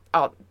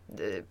ja,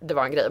 det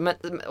var en grej. Men,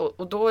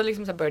 och då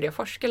liksom så började jag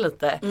forska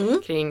lite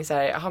kring så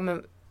här, jaha,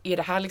 men är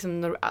det här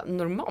liksom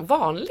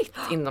vanligt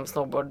inom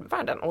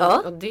snowboardvärlden?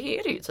 Och det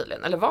är det ju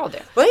tydligen, eller var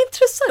det? Vad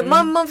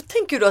intressant. Man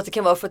tänker ju då att det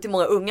kan vara för att det är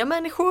många unga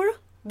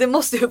människor. Det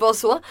måste ju vara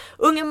så.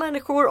 Unga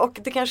människor, och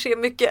det kanske är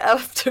mycket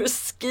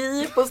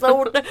afterski på såna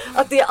orter.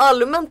 Att det är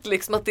allmänt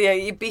liksom, att det är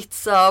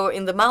Ibiza och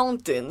in the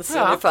mountains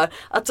ungefär.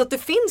 Att det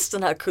finns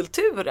den här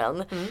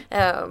kulturen.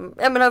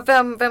 Jag menar,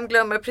 vem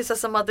glömmer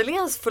prinsessa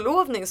Madeleines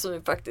förlovning som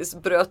ju faktiskt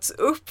bröts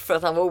upp för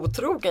att han var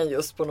otrogen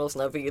just på någon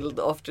sån här vild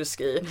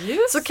afterski.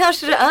 Så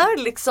kanske det är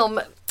liksom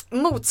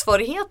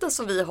motsvarigheten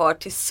som vi har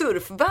till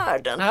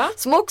surfvärlden,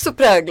 som också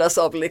präglas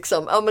av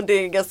liksom, ja men det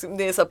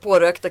är så här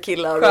pårökta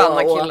killar.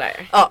 Sköna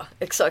killar. Ja,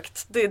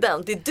 exakt. Det är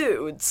det är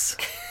dudes.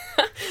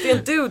 Det är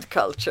en dude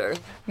culture.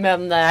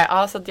 Men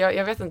så att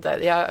jag vet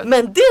inte.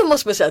 Men det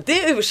måste man säga,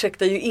 det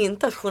ursäktar ju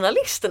inte att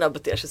journalisterna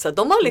beter sig så här.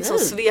 De har liksom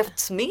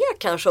svepts med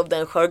kanske av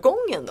den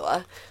jargongen då.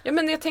 Ja,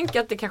 men jag tänker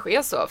att det kanske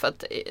är så, för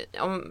att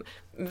om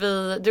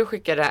du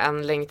skickade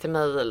en länk till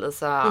mig,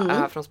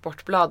 Lisa, från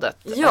Sportbladet.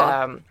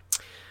 Ja.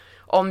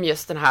 Om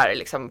just den här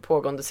liksom,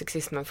 pågående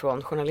sexismen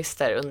från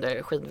journalister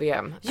under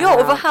skid-VM.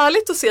 Ja, och vad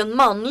härligt att se en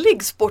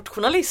manlig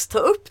sportjournalist ta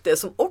upp det,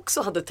 som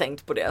också hade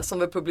tänkt på det, som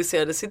väl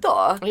publicerades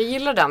idag. Jag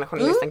gillar den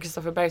journalisten,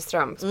 Kristoffer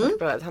Bergström.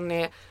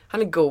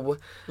 Han är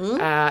god.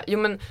 Jo,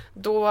 men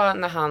då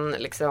när han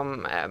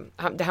liksom,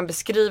 det han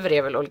beskriver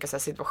är väl olika så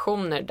här,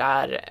 situationer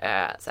där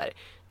så här,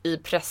 i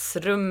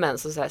pressrummen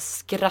så här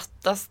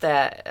skrattas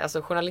det,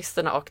 alltså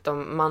journalisterna och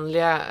de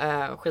manliga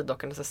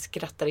skidåkarna så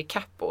skrattar i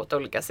kapp åt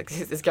olika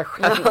sexistiska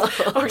skämt.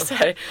 Och så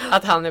här,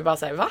 att han är bara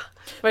så här, va?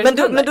 Men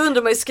då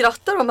undrar man ju,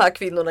 skrattar de här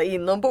kvinnorna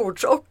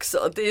inombords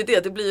också? Det är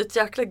ju det blir ju ett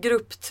jäkla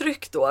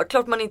grupptryck då.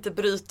 Klart man inte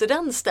bryter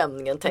den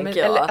stämningen, tänker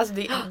jag. Alltså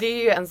det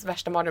är ju ens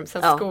värsta mardröm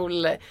sen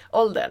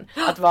skolåldern.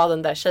 Att vara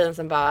den där tjejen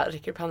som bara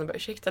räcker upp handen och bara,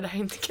 ursäkta, det här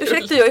är inte kul.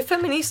 Ursäkta, jag är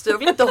feminist och jag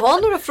vill inte ha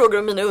några frågor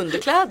om mina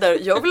underkläder.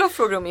 Jag vill ha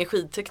frågor om min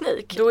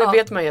skidteknik. Då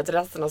vet man ju att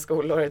resten av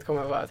skolåret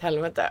kommer att vara ett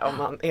helvete om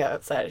man är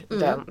så här,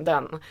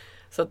 den.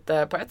 Så att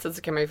på ett sätt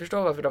så kan man ju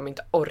förstå varför de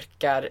inte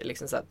orkar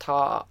liksom så här,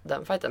 ta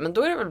den fighten. Men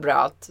då är det väl bra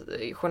att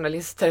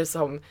journalister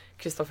som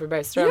Kristoffer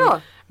Bergström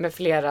med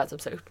flera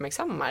typ så här,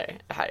 uppmärksammar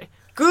det här.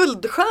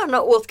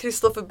 Guldstjärna åt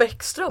Kristoffer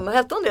Bäckström.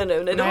 Hette han det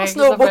nu? Nej, det var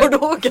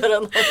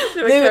snowboardåkaren.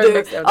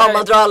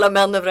 Man drar alla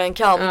män över en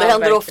kam. Det händer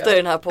verkligen ofta i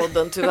den här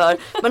podden, tyvärr.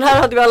 Men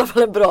här hade vi i alla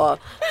fall en bra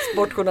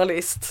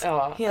sportjournalist.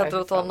 Heder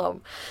åt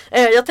honom.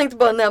 Jag tänkte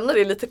bara nämna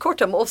det lite kort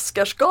här med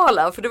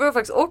Oscarsgalan. För det var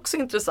faktiskt också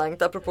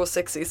intressant, apropå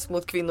sexism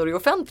mot kvinnor i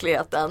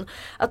offentligheten.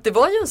 Att det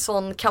var ju en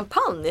sån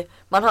kampanj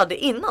man hade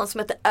innan som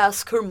hette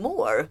Ask Her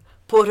More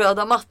på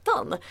röda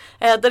mattan.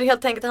 Där det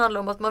helt enkelt handlar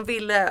om att man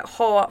ville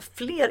ha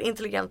fler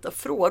intelligenta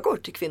frågor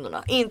till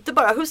kvinnorna. Inte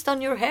bara who's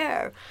done your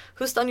hair,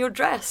 who's done your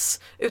dress,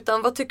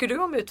 utan vad tycker du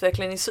om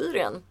utvecklingen i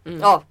Syrien?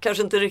 Ja,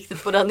 kanske inte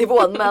riktigt på den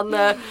nivån,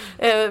 men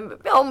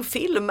om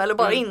film eller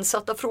bara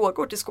insatta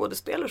frågor till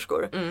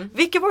skådespelerskor.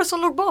 Vilka var det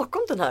som låg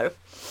bakom den här?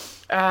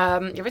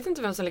 Jag vet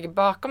inte vem som ligger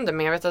bakom det,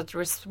 men jag vet att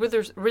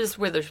Reese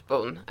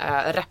Witherspoon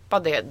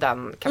rappade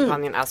den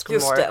kampanjen Ask for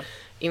More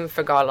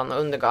inför galan och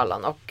under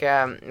galan. Och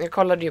jag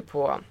kollade ju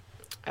på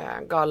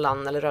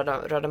galan eller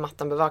röda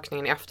mattan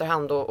bevakningen i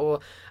efterhand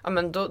och ja,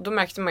 men då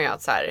märkte man ju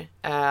att så här,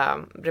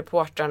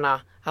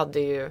 reportrarna hade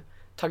ju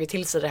tagit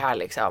till sig det här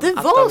liksom. Det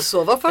var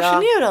så, vad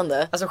fascinerande.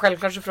 Ja, alltså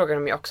självklart så frågade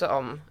de ju också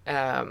om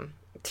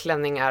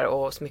klänningar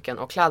och smycken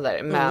och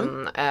kläder,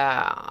 men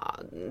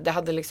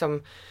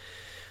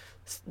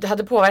det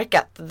hade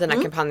påverkat den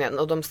här kampanjen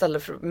och de ställde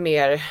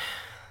mer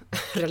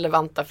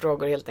relevanta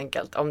frågor helt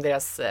enkelt om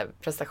deras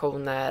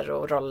prestationer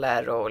och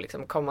roller och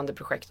liksom kommande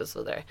projekt och så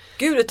vidare.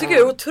 Gud, det tycker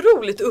jag är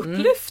otroligt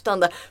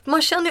upplyftande.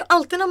 Man känner ju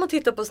alltid när man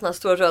tittar på såna här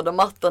stora röda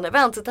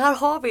mattan-event att här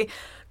har vi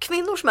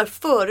kvinnor som är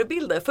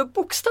förebilder för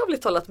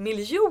bokstavligt talat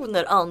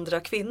miljoner andra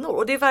kvinnor.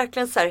 Och det är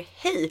verkligen så här,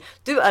 hej,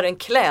 du är en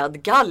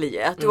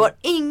klädgalge. Du har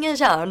ingen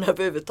hjärna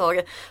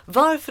överhuvudtaget.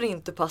 Varför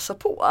inte passa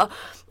på?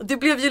 Det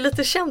blev ju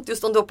lite känt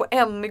just då på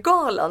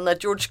Emmy-galan när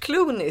George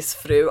Clooneys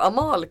fru,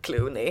 Amal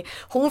Clooney,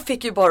 hon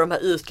fick ju bara de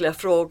här ytliga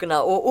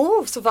frågorna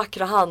och så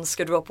vackra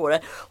handskar du har på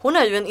dig. Hon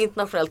är ju en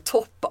internationell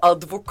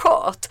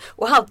toppadvokat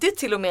och hade ju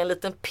till och med en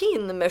liten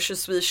pin med Je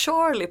suis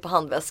Charlie på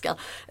handväskan.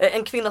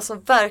 En kvinna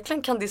som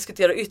verkligen kan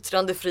diskutera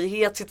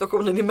yttrandefrihet,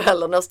 situationen i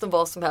Mellanöstern,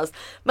 vad som helst.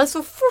 Men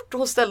så fort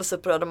hon ställde sig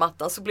på röda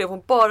mattan så blev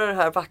hon bara det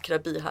här vackra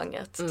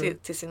bihanget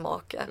till sin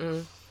make.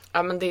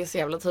 Ja, men det är så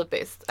jävla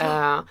typiskt.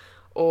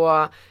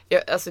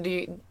 Alltså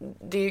det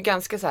är ju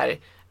ganska så här...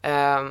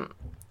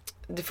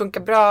 det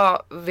funkar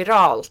bra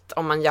viralt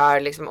om man gör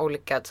liksom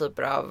olika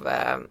typer av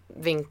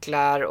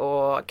vinklar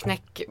och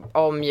knäck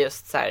om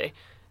just så här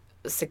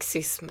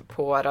sexism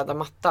på röda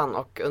mattan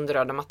och under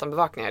röda mattan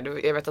bevakningar.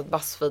 Jag vet att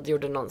BuzzFeed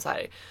gjorde någon så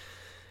här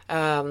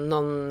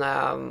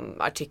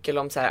artikel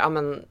om så här,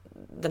 men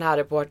den här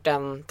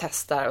reporten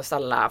testar att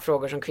ställa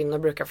frågor som kvinnor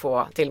brukar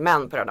få till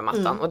män på röda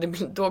mattan. Och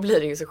då blir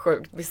det ju så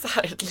sjukt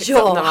bisarrt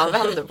liksom, när man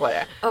vänder på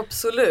det.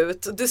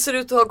 Absolut. Du ser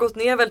ut att ha gått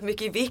ner väldigt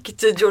mycket i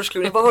vikt, George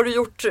Clooney. Vad har du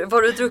gjort?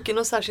 Har du druckit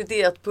någon särskild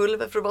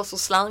dietpulver för att vara så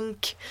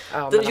slank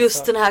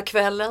just den här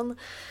kvällen?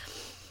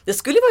 Det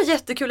skulle vara ett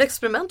jättekul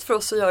experiment för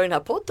oss att göra i den här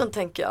podden,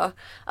 tänker jag.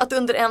 Att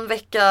under en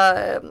vecka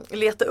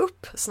leta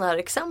upp såna här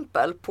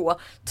exempel på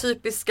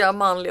typiska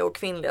manliga och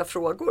kvinnliga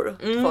frågor.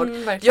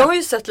 Jag har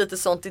ju sett lite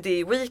sånt i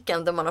det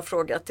Weekend där man har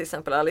frågat till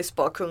exempel Alice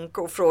Bah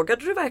Kuhnke.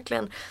 Frågade du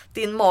verkligen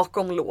din make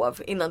om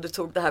lov innan du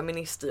tog det här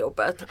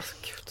ministerjobbet?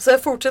 Så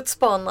jag fortsätter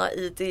spana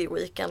i det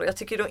Weekend och jag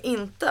tycker då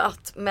inte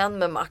att män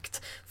med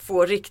makt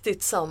får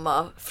riktigt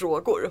samma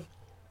frågor.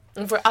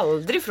 De får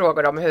aldrig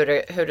fråga om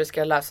hur det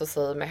ska lösa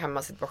sig med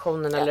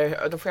hemmasituationen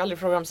eller de får aldrig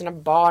fråga om sina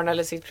barn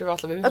eller sitt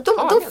privatliv.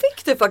 De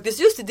fick det faktiskt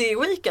just i det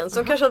Weekend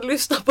som kanske hade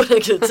lyssnat på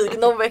den kritiken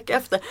någon vecka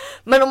efter.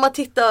 Men om man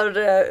tittar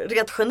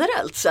rent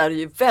generellt så är det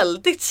ju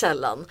väldigt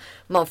sällan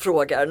man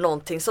frågar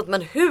någonting. Så att,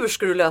 men hur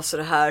ska du lösa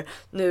det här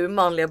nu,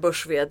 manliga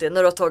börs-vd,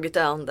 när du har tagit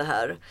dig an det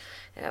här?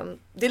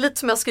 Det är lite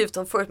som jag skrivit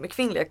om förut med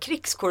kvinnliga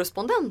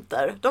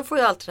krigskorrespondenter. De får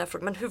ju alltid den här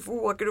frågan, men hur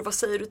vågar du, vad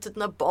säger du till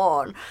dina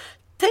barn?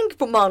 Tänk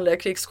på manliga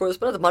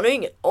krigskorrespondenter. Man har ju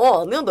ingen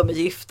aning om de är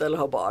gifta eller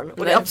har barn.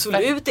 Och det är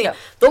absolut inte.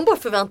 De bara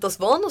förväntas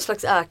vara någon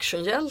slags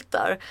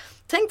actionhjältar.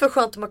 Tänk vad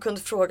skönt om man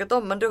kunde fråga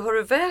dem. Men har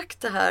du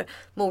vägt det här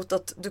mot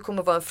att du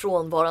kommer vara en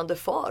frånvarande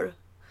far?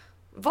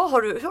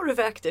 Hur har du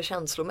vägt det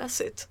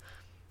känslomässigt?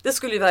 Det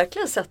skulle ju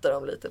verkligen sätta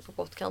dem lite på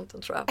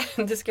pottkanten, tror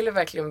jag. Det skulle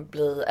verkligen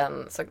bli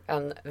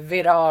en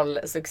viral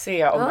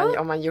succé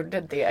om man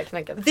gjorde det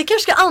knäcket. Vi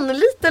kanske ska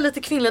anlita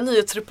lite kvinnliga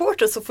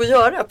nyhetsreporter som får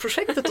göra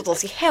projektet åt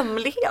oss i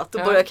hemlighet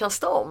och börja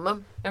kasta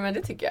om. Ja, men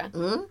det tycker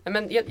jag.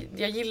 Men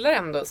jag gillar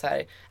ändå så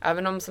här,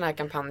 även om såna här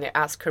kampanjer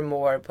Ask Her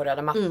More på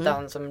röda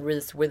mattan som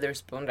Reese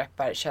Witherspoon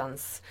rappar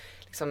känns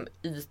liksom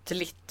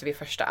ytligt vid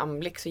första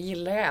anblick, så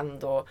gillar jag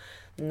ändå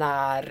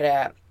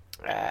när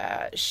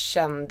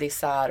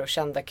kändisar och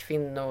kända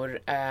kvinnor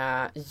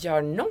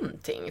gör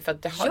någonting, för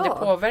att det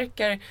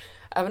påverkar,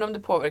 även om det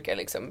påverkar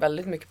liksom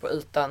väldigt mycket på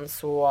ytan,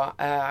 så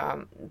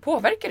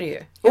påverkar det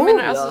ju. Jag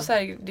menar, alltså, så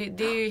här,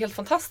 det är ju helt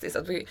fantastiskt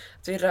att vi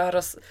rör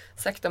oss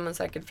sakta men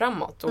säkert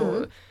framåt och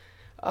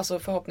alltså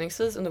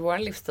förhoppningsvis under vår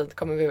livstid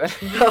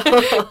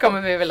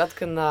kommer vi väl att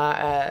kunna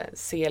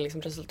se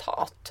liksom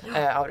resultat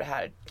av det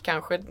här.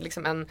 Kanske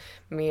liksom en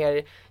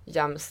mer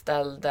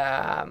jämställd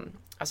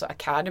alltså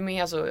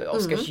Academy, alltså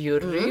Oscars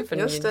jury, för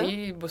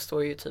det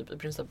består ju typ i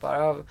princip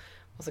bara av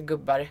massa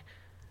gubbar.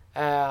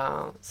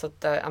 Så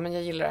att, men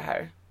jag gillar det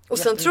här. Och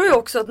sen tror jag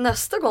också att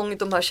nästa gång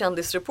de här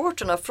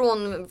kändisreporterna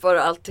från vad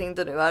allting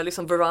det nu är,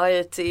 liksom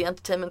Variety,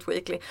 Entertainment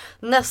Weekly,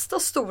 nästa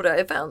stora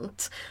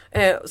event,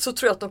 så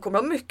tror jag att de kommer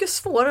ha mycket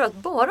svårare att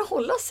bara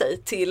hålla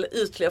sig till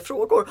ytliga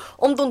frågor.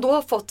 Om de då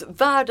har fått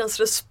världens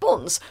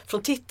respons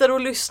från tittare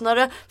och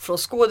lyssnare, från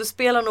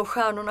skådespelarna och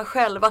stjärnorna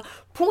själva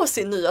på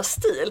sin nya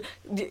stil.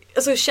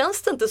 Alltså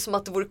känns det inte som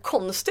att det vore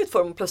konstigt för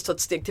dem att plötsligt ta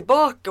ett steg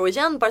tillbaka och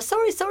igen bara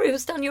sorry,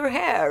 who's done your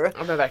hair?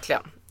 Ja, men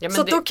verkligen. Ja, men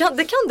så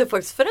det kan det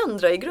faktiskt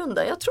förändra i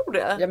grunden, jag tror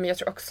det. Ja, men jag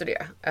tror också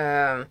det.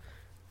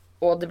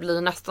 Och det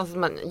blir nästan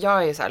som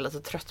jag är så här lite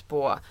trött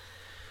på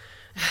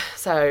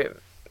så här,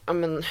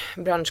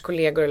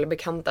 branschkollegor eller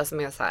bekanta som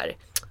är så här: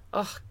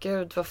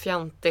 gud vad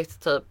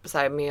fjantigt typ så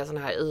här, med såna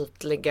här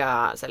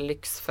ytliga så här,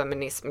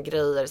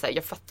 lyxfeminism-grejer. Så här,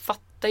 jag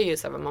fattar ju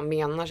så här, vad man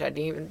menar. Så här,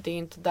 det är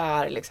inte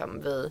där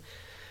liksom vi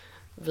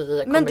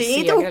men det är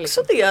inte också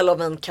liksom. Del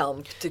av en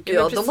kamp tycker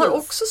jag. De har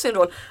också sin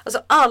roll.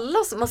 Alltså alla,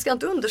 man ska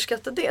inte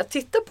underskatta det.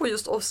 Titta på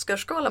just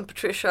Oscarsgalan,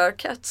 Patricia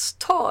Arquettes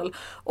tal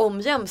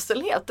om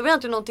jämställdhet. Det var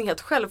egentligen någonting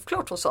helt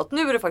självklart hon sa. Att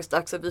nu är det faktiskt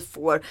dags att vi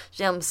får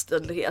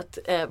jämställdhet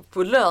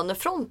på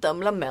lönefronten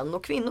mellan män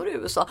och kvinnor i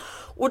USA.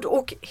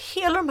 Och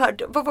hela de här,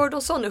 vad var det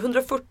de sa nu?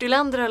 140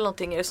 länder eller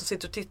någonting är det som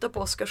sitter och tittar på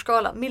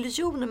Oscarsgalan.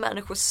 Miljoner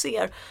människor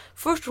ser.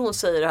 Först hon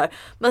säger det här.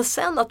 Men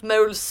sen att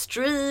Meryl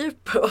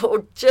Streep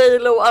och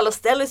J.Lo och alla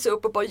ställer sig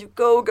upp och bara you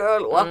go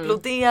girl och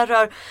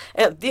applåderar.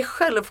 Det är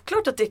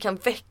självklart att det kan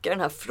väcka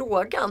den här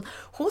frågan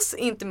hos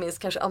inte minst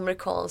kanske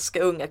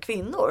amerikanska unga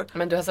kvinnor.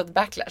 Men du har sett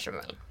backlashen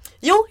väl?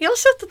 Jo, jag har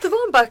sett att det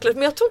var en backlash,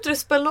 men jag tror inte det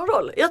spelar någon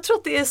roll. Jag tror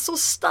att det är så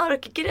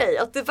stark grej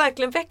att det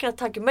verkligen väcker en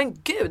tanke.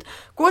 Men gud,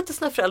 gå till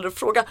sina föräldrar och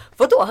fråga: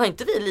 vadå, har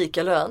inte vi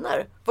lika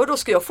löner? Vadå,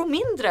 ska jag få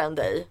mindre än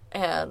dig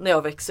när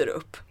jag växer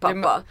upp,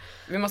 pappa?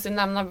 Vi måste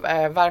nämna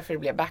varför det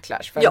blev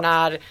backlash. För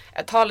när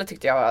talet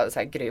tyckte jag var så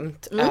här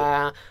grymt.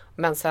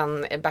 Men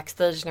sen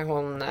backstage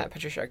när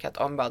Patricia Arquette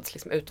ombads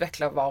liksom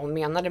utveckla vad hon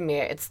menade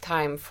med it's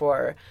time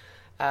for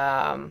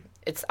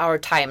it's our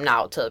time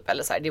now typ,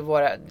 eller så här, det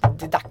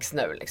är dags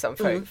nu liksom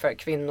för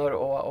kvinnor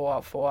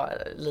att få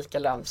lika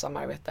lön som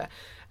arbete.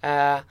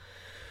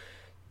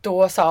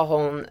 Då sa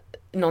hon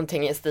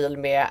någonting i stil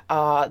med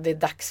det är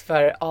dags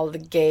för all the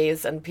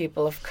gays and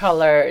people of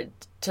color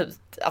typ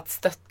att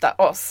stötta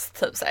oss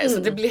typ så här. Så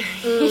det blir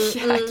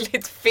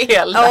jäkligt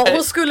fel där. Ja,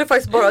 hon skulle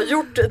faktiskt bara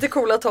gjort det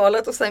coola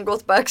talet och sen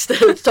gått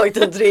backstage, tagit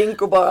en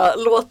drink och bara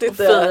låtit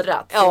det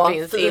firat. Ja,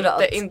 det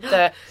finns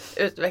inte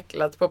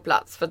utvecklat på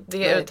plats, för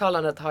det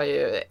uttalandet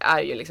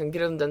är ju liksom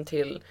grunden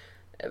till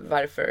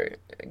varför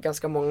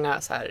ganska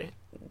många så här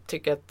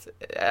tycker att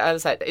eller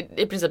så här,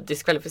 i princip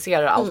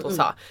diskvalificerar allt hon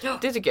sa.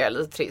 Det tycker jag är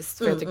lite trist,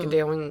 för jag tycker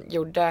det hon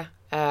gjorde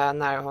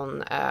när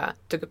hon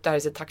tog upp det här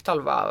i sitt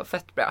tacktal var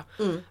fett bra.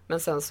 Men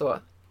sen så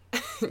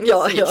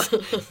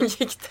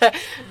gick det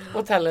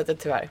åt helvete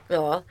tyvärr.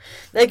 Ja.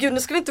 Nej gud, nu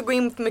ska vi inte gå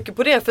in för mycket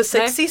på det, för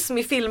sexism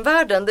i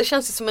filmvärlden, det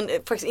känns ju som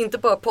faktiskt inte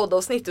bara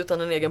poddavsnitt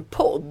utan en egen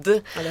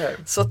podd.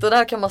 Så att det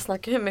där kan man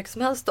snacka hur mycket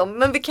som helst om.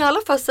 Men vi kan i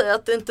alla fall säga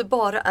att det inte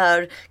bara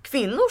är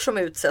kvinnor som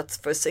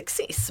utsätts för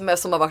sexism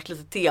som har varit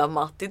lite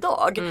temat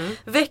idag.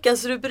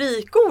 Veckans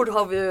rubrikord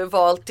har vi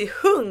valt till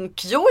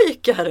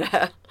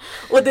hunkjojkare.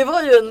 Och det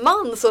var ju en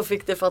man som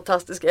fick det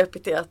fantastiska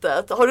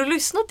epitetet. Har du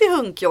lyssnat till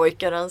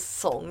hunkjojkarens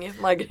sång,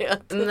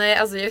 Margret? Nej,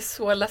 alltså jag är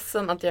så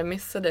ledsen att jag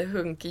missade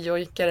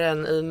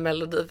hunkjojkaren i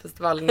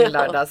Melodifestivalen i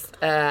lördags.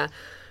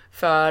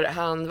 För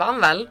han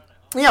vann väl?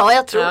 Ja,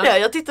 jag tror det.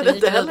 Jag tittade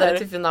inte heller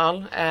till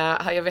final.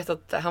 Jag vet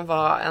att han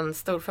var en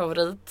stor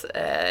favorit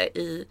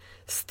i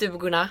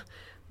stugorna.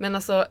 Men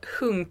alltså,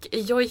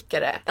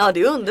 hunkjojkare. Ja,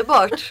 det är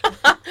underbart.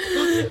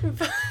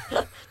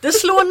 Det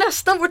slår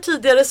nästan vår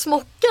tidigare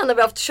smocka när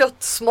vi har haft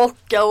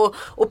köttsmocka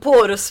och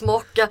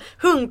porrsmocka.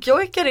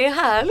 Hunkjojkare är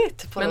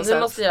härligt på något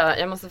sätt. Men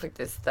jag måste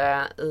faktiskt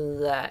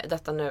i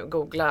detta nu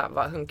googla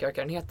vad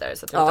hunkjojkaren heter,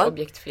 så att jag inte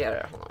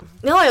objektifierar honom.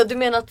 Ja, du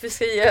menar att vi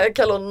ska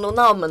kalla honom någon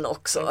namn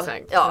också?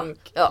 Exakt,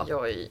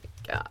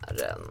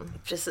 hunkjojkaren.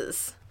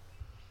 Precis.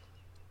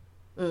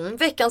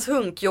 Veckans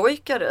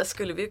hunkjojkare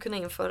skulle vi ju kunna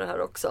införa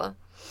här också.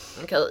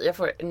 Okej, jag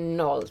får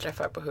 0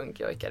 träffar på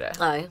hunkjojkare.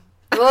 Nej.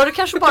 Det var det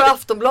kanske bara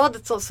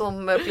Aftonbladet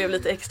som blev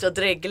lite extra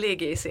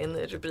dräglig i sin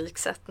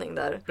rubriksättning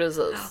där.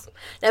 Precis.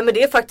 Nej, men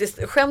det är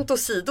faktiskt, skämt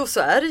åsido så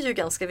är det ju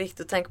ganska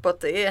viktigt att tänka på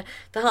att det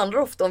handlar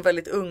ofta om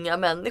väldigt unga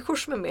människor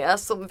som är med.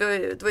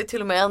 Det var ju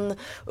till och med en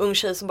ung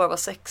tjej som bara var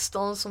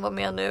 16 som var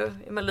med nu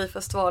i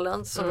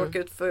Melodifestivalen som råkade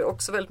ut för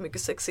också väldigt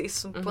mycket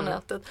sexism på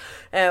nätet.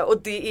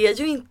 Och det är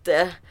ju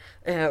inte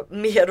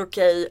mer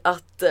okej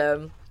att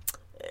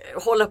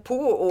hålla på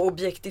och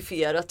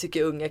objektifiera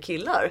tycker unga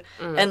killar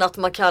än att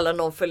man kallar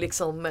någon för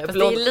liksom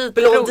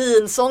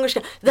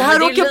blondinsångerska. Det här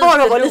råkar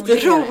bara vara lite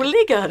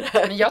roligare.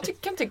 Men jag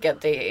kan tycka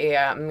att det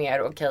är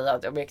mer okej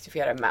att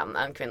objektifiera män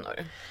än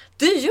kvinnor.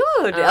 Du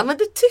gör det? Ja, men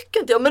det tycker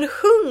inte jag. Men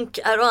hunk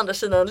är å andra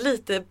sidan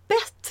lite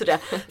bättre.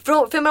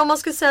 För om man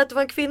skulle säga att det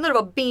var en kvinna, det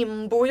var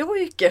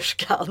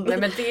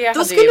bimbojojkerskan.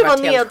 Då skulle det vara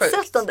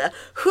nedsättande.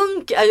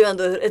 Hunk är ju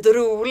ändå ett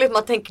roligt,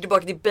 man tänker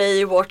tillbaka till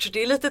Baywatch.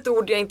 Det är lite ett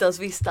ord jag inte ens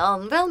visste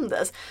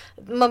användes.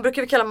 Man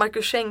brukar ju kalla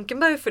Marcus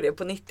Schenkenberg för det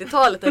på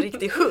 90-talet, en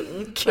riktig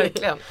hunk.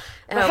 Verkligen.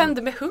 Vad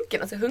hände med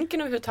hunken? Alltså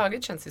hunken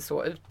överhuvudtaget känns ju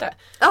så ute.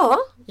 Ja.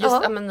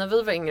 Men när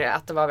vi var yngre,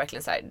 att det var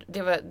verkligen så här,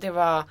 det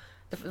var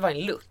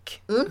en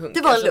look.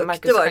 Det var en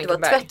look. Det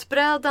var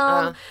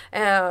tvättbrädan.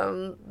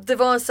 Det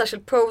var en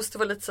särskild pose. Det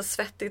var lite så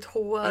svettigt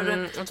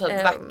hår. Och typ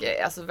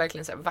alltså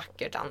verkligen så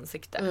vackert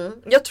ansikte.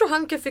 Jag tror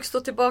Hanke fick stå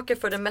tillbaka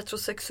för den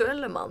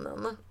metrosexuella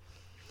mannen.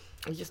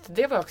 Just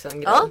det var också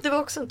en grej. Ja, det var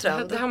också en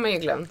trend. Det har man ju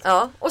glömt.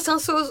 Ja, och sen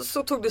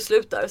så tog det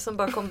slut där.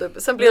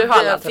 Sen blev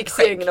det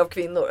fixeringen av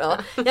kvinnor. Ja.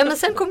 Men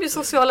sen kom ju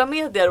sociala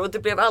medier och det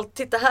blev allt.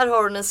 Titta, här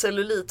har hon en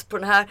cellulit på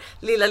den här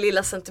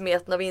lilla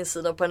centimetern av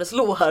insidan på hennes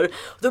lår.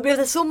 Och då blev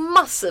det så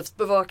massivt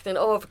bevakning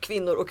av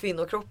kvinnor och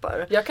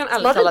kvinnokroppar. Jag kan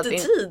man hade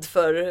inte tid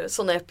för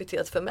sådana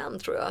epitet för män,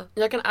 tror jag.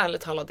 Jag kan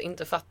ärligt talat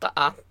inte fatta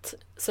att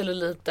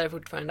celluliter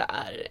fortfarande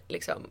är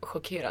liksom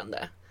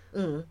chockerande.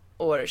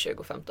 År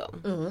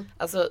 2015.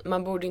 Alltså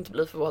man borde inte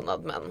bli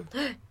förvånad, men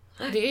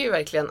det är ju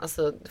verkligen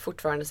alltså,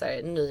 fortfarande så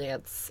här,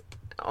 nyhets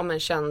om en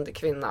känd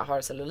kvinna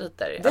har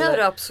celluliter. Det är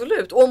det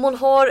absolut. Och om hon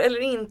har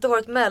eller inte har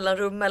ett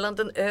mellanrum mellan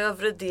den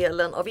övre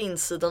delen av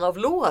insidan av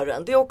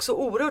låren. Det är också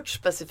oerhört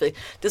specifikt.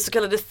 Det så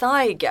kallade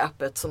thigh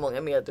gapet som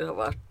många medier har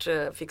varit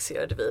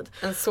fixerade vid.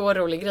 En så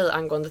rolig grej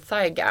angående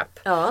thigh gap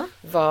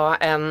var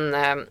en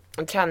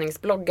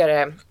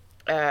träningsbloggare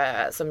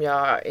som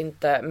jag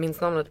inte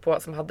minns namnet på,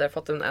 som hade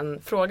fått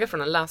en fråga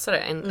från en läsare.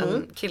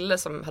 En kille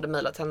som hade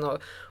mejlat henne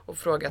och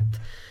frågat: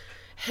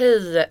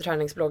 hej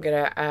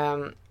träningsbloggare,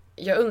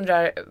 jag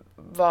undrar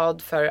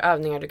vad för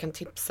övningar du kan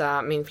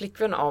tipsa min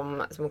flickvän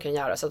om som hon kan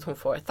göra så att hon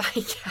får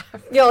thigh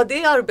gap. Ja,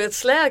 det är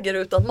arbetsläger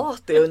utan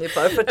mat det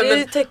ungefär, för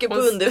det är tecken på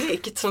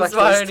undervikt. Hon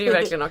svarade ju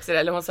verkligen också det.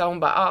 Eller hon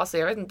bara, alltså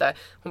jag vet inte.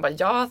 Hon bara,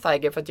 jag har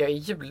thigh gap för att jag är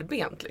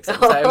hjulbent liksom.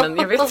 Så här, men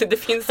jag vet inte, det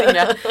finns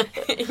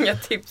inga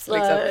tips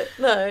liksom.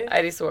 Nej,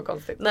 det är så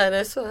konstigt.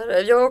 Nej, så är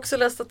det. Jag har också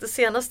läst att det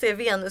senaste är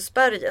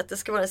Venusberget. Det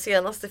ska vara den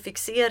senaste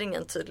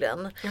fixeringen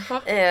tydligen.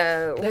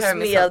 Hos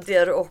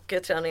medier och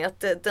träning.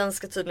 Att den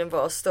ska tydligen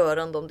vara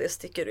störande om det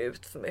sticker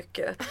ut för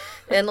mycket.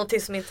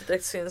 Någonting som inte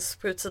direkt syns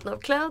på utsidan av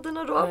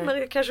kläderna då. Men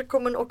det kanske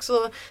kommer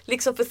också,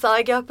 liksom för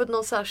thigh gapet,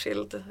 någon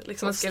särskild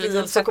liksom,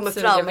 stil som kommer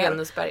fram.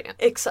 Venusbergen.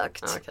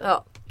 Exakt. Okay.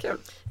 Ja. Kul.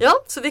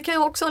 Ja, så vi kan ju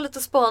också ha lite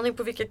spaning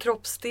på vilka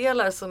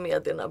kroppsdelar som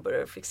medierna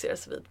börjar fixera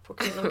sig vid på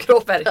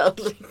kvinnokroppen.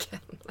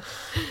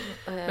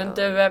 Men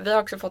du, vi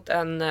har också fått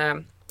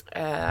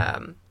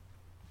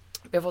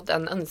vi har fått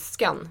en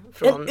önskan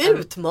från en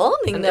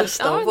utmaning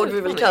nästan, vad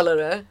vi vill kalla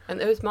det. En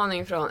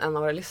utmaning från en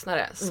av våra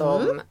lyssnare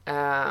som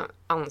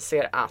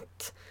anser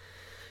att,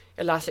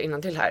 jag läser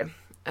innantill här.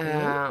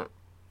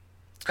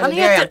 Han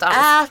heter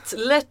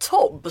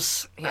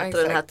 @letobs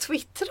heter den här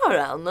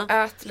twittraren.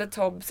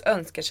 @letobs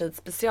önskar sig ett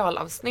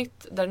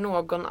specialavsnitt där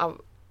någon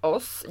av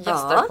oss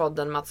gästar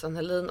podden Mattsson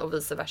Helin och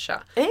vice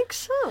versa.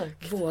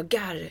 Exakt.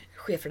 Vågar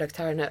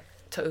chefredaktörerna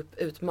ta upp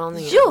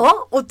utmaningen?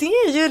 Ja, och det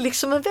är ju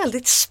liksom en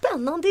väldigt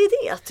spännande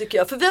idé tycker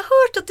jag. För vi har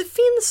hört att det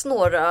finns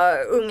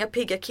några unga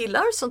pigga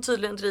killar som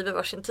tydligen driver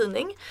varsin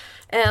tidning.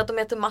 De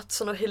heter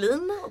Mattsson och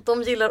Helin.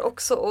 De gillar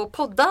också att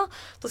podda.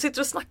 De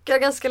sitter och snackar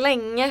ganska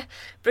länge.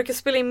 Brukar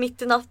spela in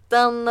mitt i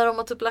natten när de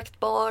har typ lagt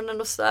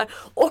barnen och sådär.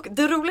 Och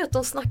det roliga är att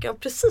de snackar om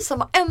precis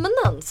samma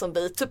ämnen som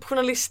vi. Typ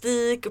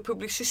journalistik och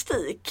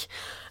publicistik.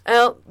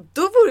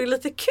 Då vore det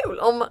lite kul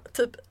om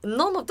typ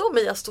någon av dem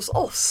är gäst hos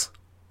oss.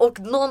 Och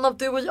någon av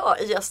du och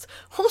jag är gäst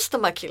hos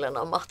de här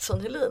killarna,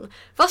 Mattsson Helin.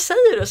 Vad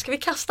säger du? Ska vi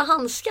kasta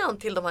handskan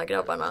till de här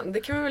grabbarna?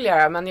 Det kan vi väl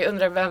göra, men jag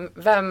undrar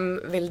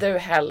vem vill du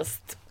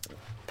helst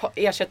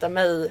ersätta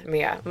mig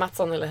med,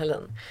 Mattsson eller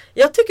Helin?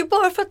 Jag tycker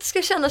bara för att det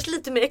ska kännas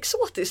lite mer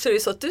exotiskt så är det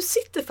så att du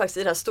sitter faktiskt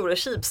i det här stora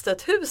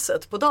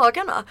Schibsted-huset på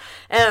dagarna.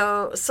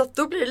 Så att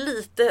då blir det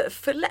lite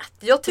för lätt.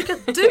 Jag tycker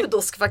att du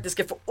då faktiskt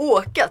ska få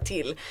åka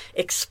till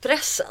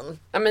Expressen.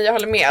 Ja, men jag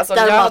håller med. Alltså,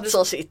 där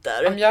Mattsson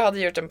sitter. Om jag hade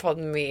gjort en podd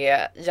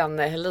med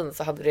Janne Helin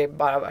så hade det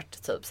bara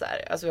varit typ så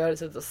här. Alltså vi hade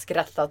suttit och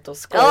skrattat och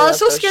skojat. Ja,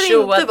 så ska det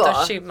inte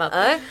vara.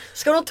 Nej.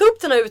 Ska de ta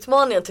upp den här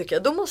utmaningen tycker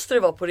jag, då måste det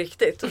vara på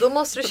riktigt. Och då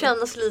måste det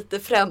kännas lite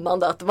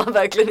främmande att man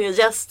verkligen är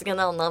gäst i en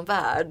annan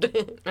värld.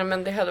 Ja,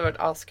 men det hade varit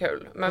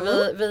askul. Men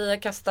vi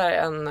kastar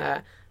en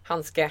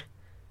handske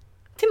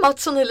till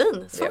Mattsson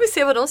Helin. Så får vi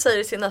se vad de säger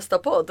i sin nästa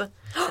podd.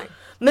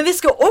 Men vi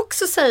ska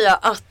också säga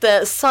att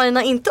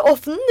signa inte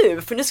off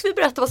nu. För nu ska vi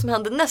berätta vad som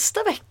händer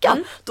nästa vecka.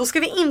 Då ska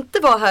vi inte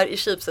vara här i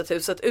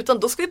Schibsted-huset. Utan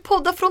då ska vi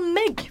podda från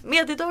Meg.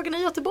 Mediedagen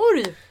i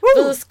Göteborg.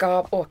 Woo! Vi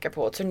ska åka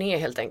på turné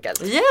helt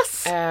enkelt.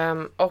 Yes!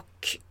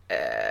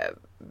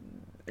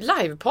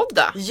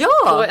 Livepodda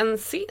på en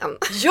scen.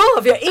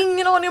 Ja, vi har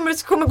ingen aning om hur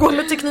det kommer gå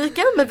med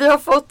tekniken. Men vi har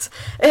fått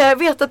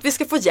veta att vi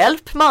ska få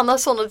hjälp med alla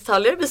sådana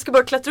detaljer. Vi ska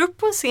bara klättra upp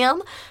på en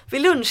scen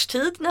vid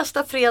lunchtid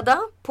nästa fredag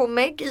på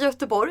Meg i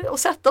Göteborg och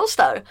sätta oss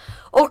där.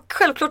 Och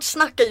självklart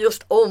snacka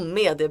just om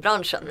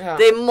mediebranschen. Ja.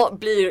 Det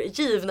blir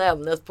givna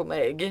ämnet på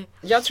Meg.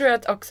 Jag tror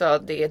att också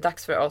det är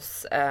dags för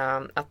oss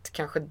att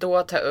kanske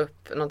då ta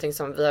upp någonting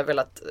som vi har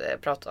velat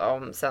prata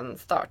om sedan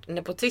start.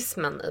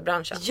 Nepotismen i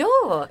branschen.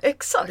 Ja,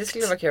 exakt. Det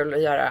skulle vara kul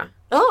att göra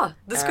Ja,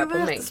 det skulle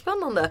vara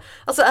jättespännande.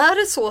 Alltså är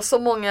det så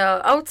som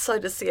många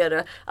outsiders ser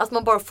det, att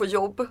man bara får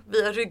jobb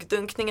via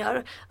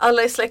ryggdunkningar,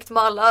 alla är släkt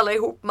med alla är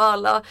ihop med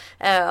alla,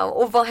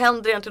 och vad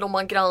händer egentligen om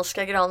man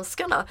granskar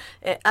granskarna?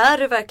 Är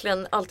det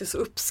verkligen alltid så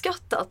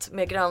uppskattat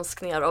med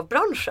granskningar av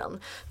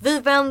branschen? Vi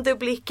vänder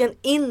blicken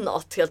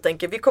inåt helt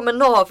enkelt, vi kommer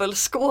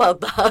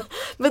navelskåda,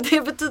 men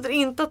det betyder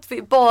inte att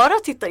vi bara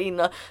tittar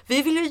inåt.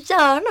 Vi vill ju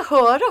gärna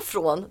höra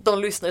från de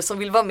lyssnare som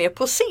vill vara med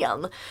på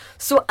scen.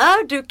 Så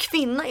är du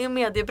kvinna i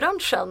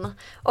mediebranschen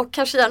och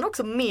kanske gärna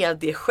också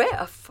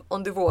mediechef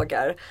om du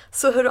vågar,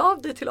 så hör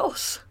av dig till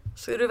oss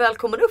så är du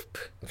välkommen upp.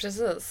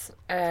 Precis.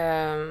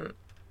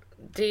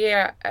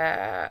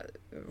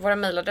 Våra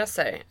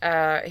mejladresser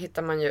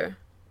hittar man ju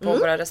på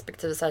våra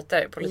respektive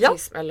sajter,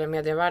 Politism eller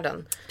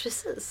Medievärlden.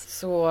 Precis.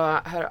 Så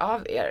hör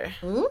av er.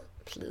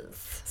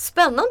 Please.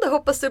 Spännande,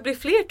 hoppas det blir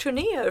fler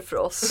turnéer för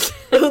oss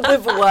under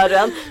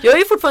våren. Jag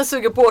är fortfarande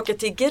sugen på att åka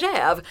till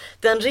Gräv,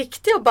 den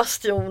riktiga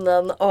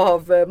bastionen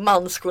av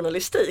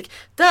mansjournalistik.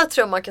 Där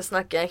tror jag man kan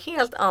snacka en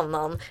helt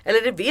annan,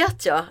 eller det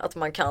vet jag att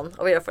man kan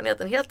av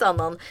erfarenhet, en helt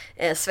annan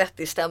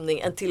svettig stämning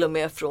än till och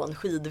med från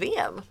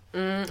skid-VM.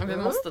 Vi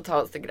måste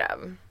ta oss till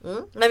Gräv.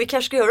 Men vi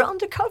kanske ska göra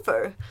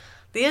undercover.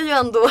 Det är ju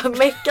ändå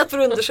meckat för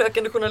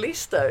undersökande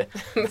journalister.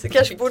 Så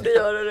kanske borde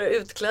göra det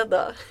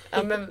utklädda.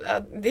 Ja, men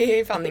det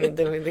är fan ingen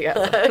dum idé.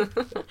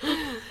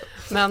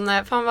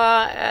 Men fan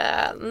vad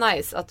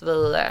nice att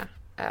vi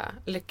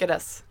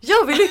lyckades. Ja,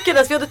 vi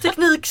lyckades. Vi hade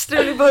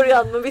teknikstrul i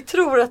början, men vi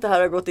tror att det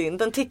här har gått in.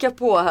 Den tickar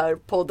på här,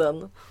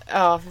 podden.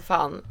 Ja, för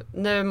fan.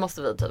 Nu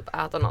måste vi typ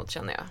äta något,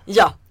 känner jag.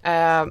 Ja.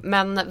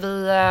 Men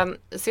vi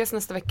ses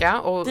nästa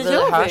vecka och vi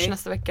hörs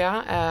nästa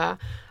vecka.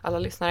 Alla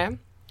lyssnare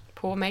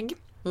på Meg.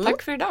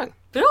 Tack för idag.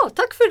 Bra,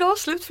 tack för idag.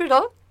 Slut för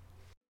idag.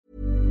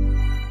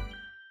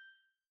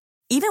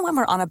 Even when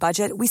we're on a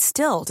budget, we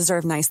still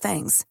deserve nice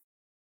things.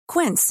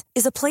 Quince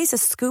is a place to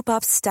scoop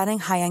up stunning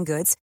high-end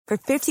goods for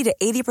 50 to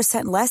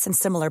 80% less than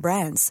similar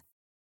brands.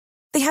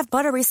 They have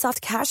buttery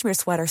soft cashmere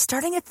sweaters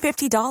starting at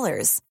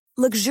 $50,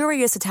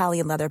 luxurious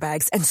Italian leather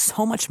bags, and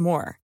so much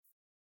more.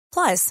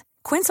 Plus,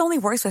 Quince only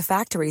works with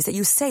factories that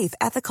use safe,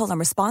 ethical, and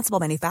responsible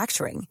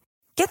manufacturing.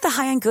 Get the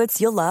high-end goods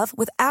you'll love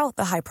without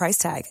the high price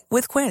tag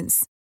with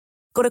Quince.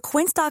 Go to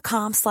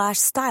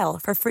quince.com/style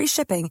for free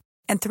shipping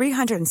and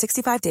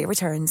 365-day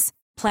returns.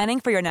 Planning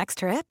for your next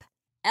trip?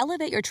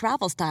 Elevate your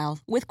travel style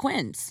with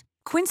Quince.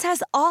 Quince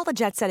has all the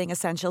jet-setting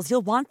essentials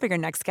you'll want for your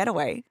next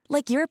getaway,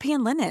 like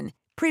European linen,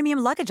 premium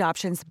luggage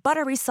options,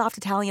 buttery soft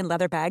Italian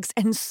leather bags,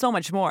 and so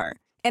much more.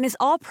 And is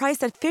all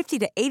priced at 50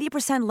 to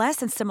 80% less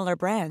than similar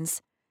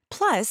brands.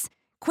 Plus,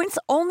 Quince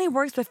only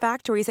works with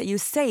factories that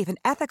use safe and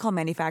ethical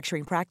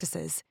manufacturing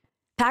practices.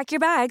 Pack your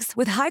bags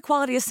with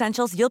high-quality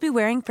essentials you'll be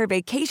wearing for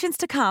vacations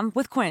to come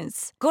with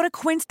Quince. Go to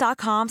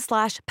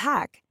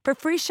quince.com/pack for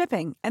free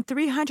shipping and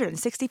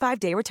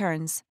 365-day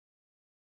returns.